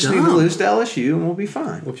people we just need to lose to LSU and we'll be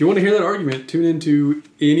fine. Well, if you want to hear that argument, tune into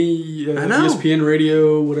any ESPN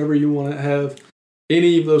radio, whatever you want to have.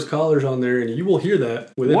 Any of those callers on there, and you will hear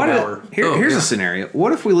that within an hour. Here's a scenario.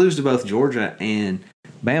 What if we lose to both Georgia and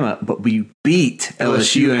Bama, but we beat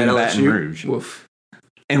LSU and Baton Rouge? Woof.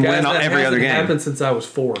 And win every other game? That's happened since I was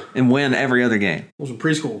 4. And win every other game. I was in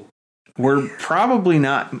preschool. We're probably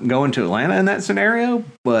not going to Atlanta in that scenario,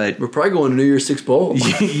 but... We're probably going to New Year's Six Bowl.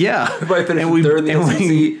 Yeah. Everybody finished third in the SEC.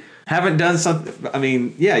 We haven't done something... I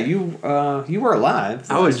mean, yeah, you were alive.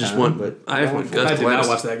 I was just one, but I did not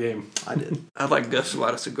watch that game. I did. I'd like Gus to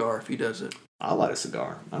light a cigar if he does it. I'll light a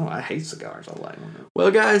cigar. I hate cigars. I'll light one.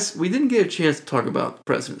 Well, guys, we didn't get a chance to talk about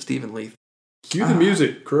President Stephen Leath. Cue the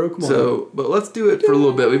music, Crow. Come on. But let's do it for a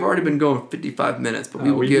little bit. We've already been going 55 minutes, but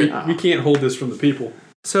we can't hold this from the people.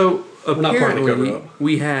 So apparently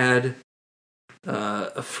we had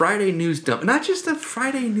a Friday news dump. Not just a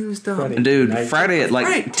Friday news dump. Friday at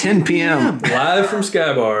like 10 p.m. Live from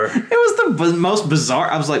Skybar. It was the most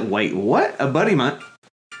bizarre. I was like, wait, what? A buddy of mine,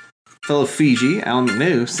 fellow Fiji, Alan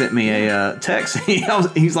McNew, sent me a text.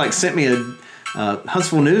 He's like, sent me a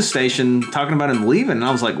Huntsville news station talking about him leaving. And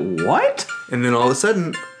I was like, what? And then all of a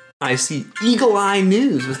sudden, I see Eagle Eye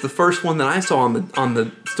News was the first one that I saw on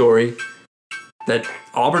the story that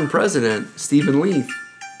Auburn president Stephen Leath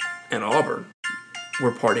and Auburn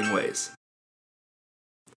were parting ways.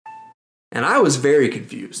 And I was very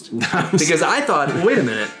confused because I thought, wait a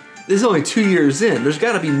minute, this is only 2 years in. There's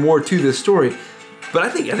got to be more to this story. But I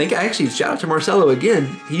think actually, shout out to Marcelo again.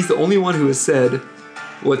 He's the only one who has said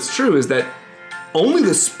what's true is that only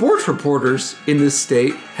the sports reporters in this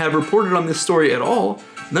state have reported on this story at all.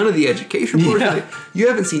 None of the education reporters. Yeah. You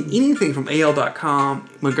haven't seen anything from AL.com,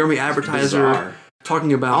 Montgomery Advertiser,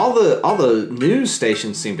 talking about all the news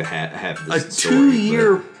stations seem to have this a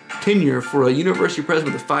 2-year tenure for a university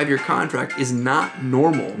president with a 5-year contract is not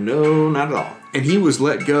normal. No, not at all. And he was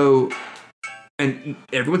let go, and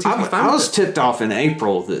everyone seems to be fine. I was tipped off in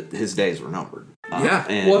April that his days were numbered.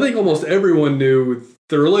 Yeah. Well, I think almost everyone knew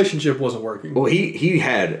the relationship wasn't working. Well, he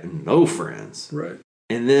had no friends. Right.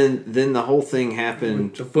 And then the whole thing happened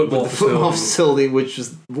with the football facility, which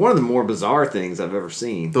was one of the more bizarre things I've ever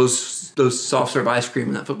seen. Those soft serve ice cream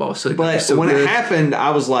in that football facility. But when it happened, I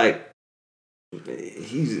was like,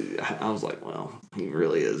 well, he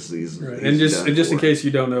really is. He's right. And just in case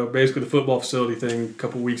you don't know, basically the football facility thing a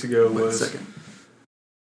couple weeks ago was. Wait a second.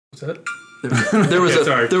 What's that? There was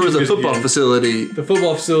a football facility. The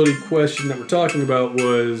football facility question that we're talking about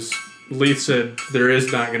was Leath said there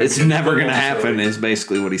is not going to. It's never going to happen. Is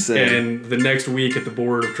basically what he said. And the next week at the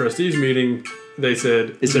board of trustees meeting, they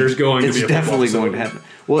said there's going to be a definitely going to happen.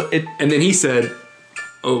 Well, and then he said,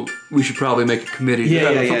 "Oh, we should probably make a committee."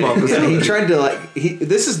 Football facility. He tried to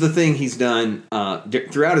this is the thing he's done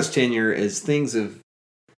throughout his tenure is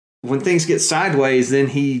when things get sideways, then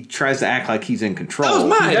he tries to act like he's in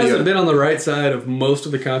control. He hasn't been on the right side of most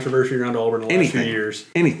of the controversy around Auburn in the last few years.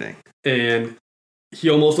 Anything. And he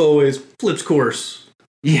almost always flips course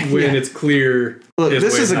when it's clear. Look,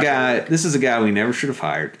 this is a guy we never should have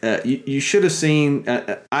hired. You should have seen.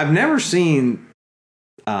 I've never seen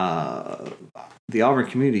the Auburn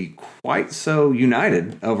community quite so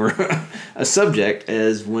united over a subject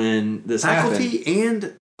as when this happened.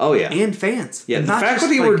 Faculty and fans. Yeah, the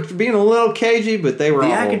faculty were being a little cagey, but they were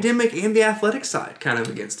the academic and the athletic side kind of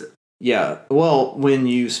against it. Yeah, well, when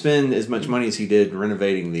you spend as much money as he did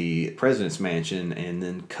renovating the president's mansion and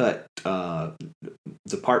then cut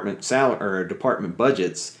department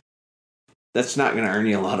budgets, that's not going to earn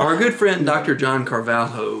you a lot of. Our good friend Dr. John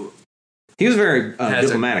Carvalho, he was very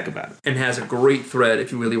diplomatic about it, and has a great thread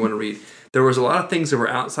if you really want to read. There was a lot of things that were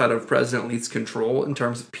outside of President Leath's control in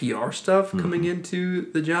terms of PR stuff coming into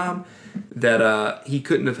the job that he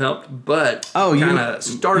couldn't have helped, but kind of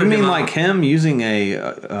started. You mean him like him using a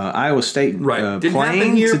Iowa State didn't plane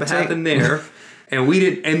happen here, but happened there, and we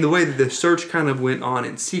didn't. And the way that the search kind of went on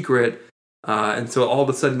in secret, and so all of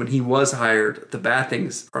a sudden when he was hired, the bad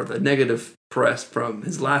things or the negative press from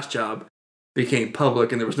his last job became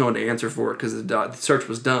public, and there was no one to answer for it because the search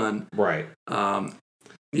was done. Right.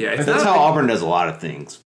 Yeah, that's how Auburn does a lot of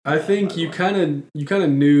things. I think you kind of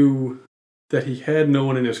knew that he had no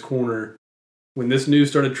one in his corner when this news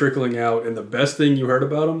started trickling out, and the best thing you heard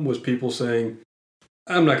about him was people saying,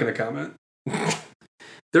 "I'm not going to comment."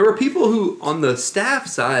 There were people who, on the staff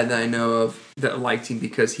side that I know of, that liked him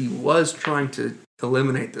because he was trying to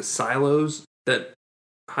eliminate the silos that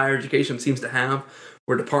higher education seems to have,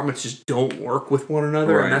 where departments just don't work with one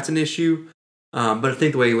another, and that's an issue. But I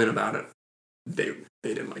think the way he went about it, they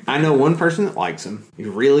didn't like that. I know one person that likes him. He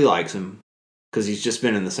really likes him because he's just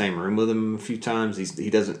been in the same room with him a few times. He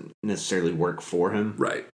doesn't necessarily work for him.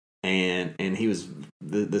 Right. And he was,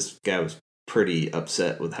 this guy was pretty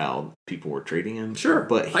upset with how people were treating him. Sure.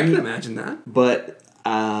 But I can imagine that. But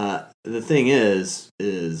the thing is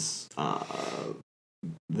the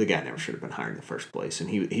guy never should have been hired in the first place, and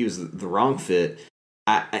he was the wrong fit.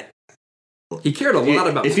 He cared a lot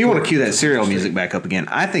about. If you want to cue that serial music back up again,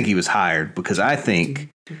 I think he was hired because I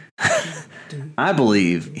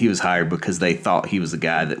believe he was hired because they thought he was the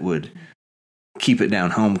guy that would keep it down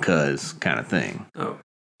home, cuz kind of thing.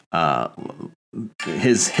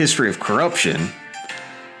 His history of corruption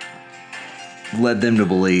led them to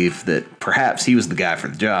believe that perhaps he was the guy for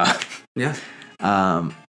the job. Yeah.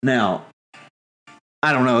 Now,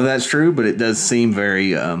 I don't know if that's true, but it does seem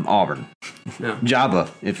very Auburn. Yeah. Jabba,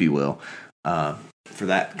 if you will, for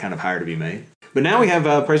that kind of hire to be made. But now we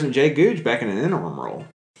have President Jay Googe back in an interim role.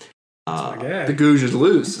 The Googe is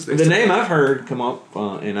loose. The name I've heard come up,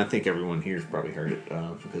 and I think everyone here's probably heard it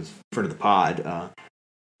because friend of the pod,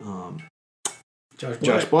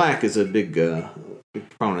 Josh Black is a big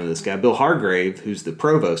proponent of this guy. Bill Hargrave, who's the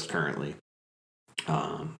provost currently,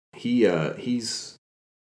 he's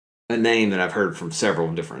a name that I've heard from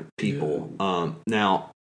several different people.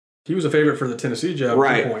 Now, he was a favorite for the Tennessee job.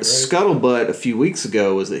 Right. At one point, right? Scuttlebutt a few weeks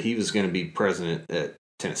ago was that he was going to be president at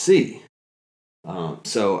Tennessee.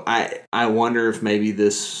 So I wonder if maybe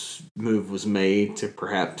this move was made to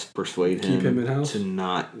perhaps persuade him to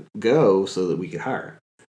not go so that we could hire.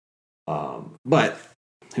 But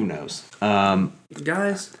who knows?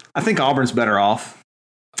 Guys, I think Auburn's better off.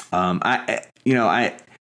 I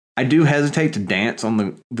do hesitate to dance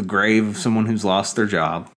on the grave of someone who's lost their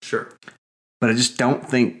job. Sure. But I just don't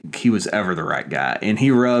think he was ever the right guy. And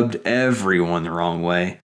he rubbed everyone the wrong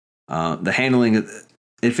way. The handling,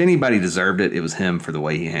 if anybody deserved it, it was him for the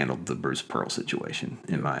way he handled the Bruce Pearl situation,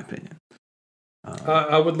 in my opinion.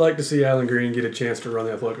 I would like to see Alan Green get a chance to run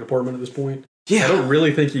the athletic department at this point. Yeah. I don't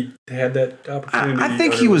really think he had that opportunity. I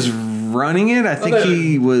think he was running it. I think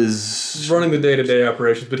he was running the day-to-day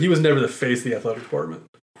operations, but he was never the face of the athletic department.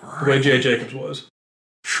 Right. The way Jay Jacobs was.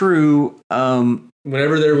 True.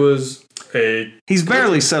 Whenever there was he's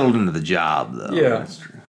barely settled into the job, though. Yeah. That's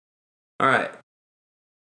true. All right.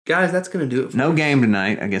 Guys, that's going to do it. No game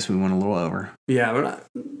tonight. I guess we went a little over. Yeah, we're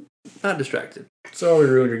not distracted. Sorry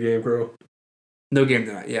we ruined your game, bro. No game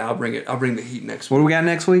tonight. Yeah, I'll bring the heat next week. What do we got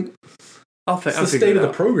next week? I'll the state of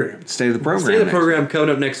the program. State of the program. State of the program coming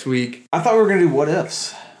up next week. I thought we were going to do what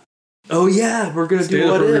ifs. Oh, yeah. We're going to do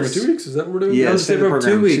what ifs. 2 weeks? Is that what we're doing? Yeah, State of the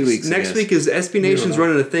program 2 weeks. Next week is SB Nation's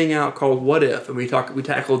running a thing out called What If, and we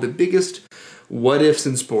tackle the biggest what ifs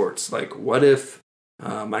in sports. Like, what if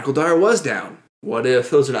Michael Dyer was down? What if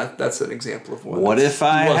that's an example of what if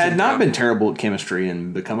I had not been terrible at chemistry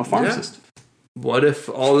and become a pharmacist? Yeah. What if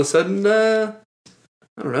all of a sudden, I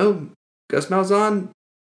don't know, Gus Malzahn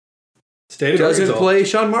doesn't play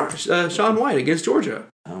Sean White against Georgia?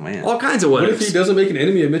 Oh, man. All kinds of what ifs. What if he doesn't make an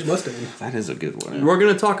enemy of Mitch Mustang? That is a good one. We're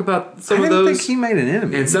going to talk about some of those. I didn't think he made an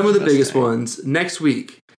enemy. And some of the biggest ones next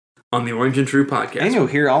week on the Orange and True podcast. And you'll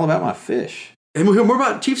hear all about my fish. And we'll hear more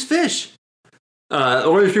about Chiefs fish.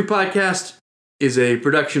 Orange and True podcast is a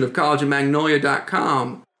production of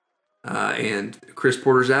collegeofmagnolia.com and Chris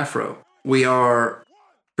Porter's Afro. We are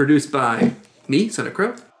produced by me, Son of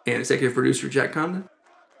Crow, and executive producer Jack Condon.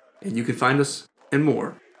 And you can find us and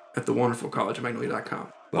more at the wonderful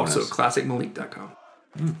collegeofmagnolia.com. Also, classicmalik.com.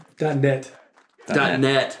 .net.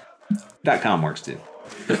 .net. .com works too.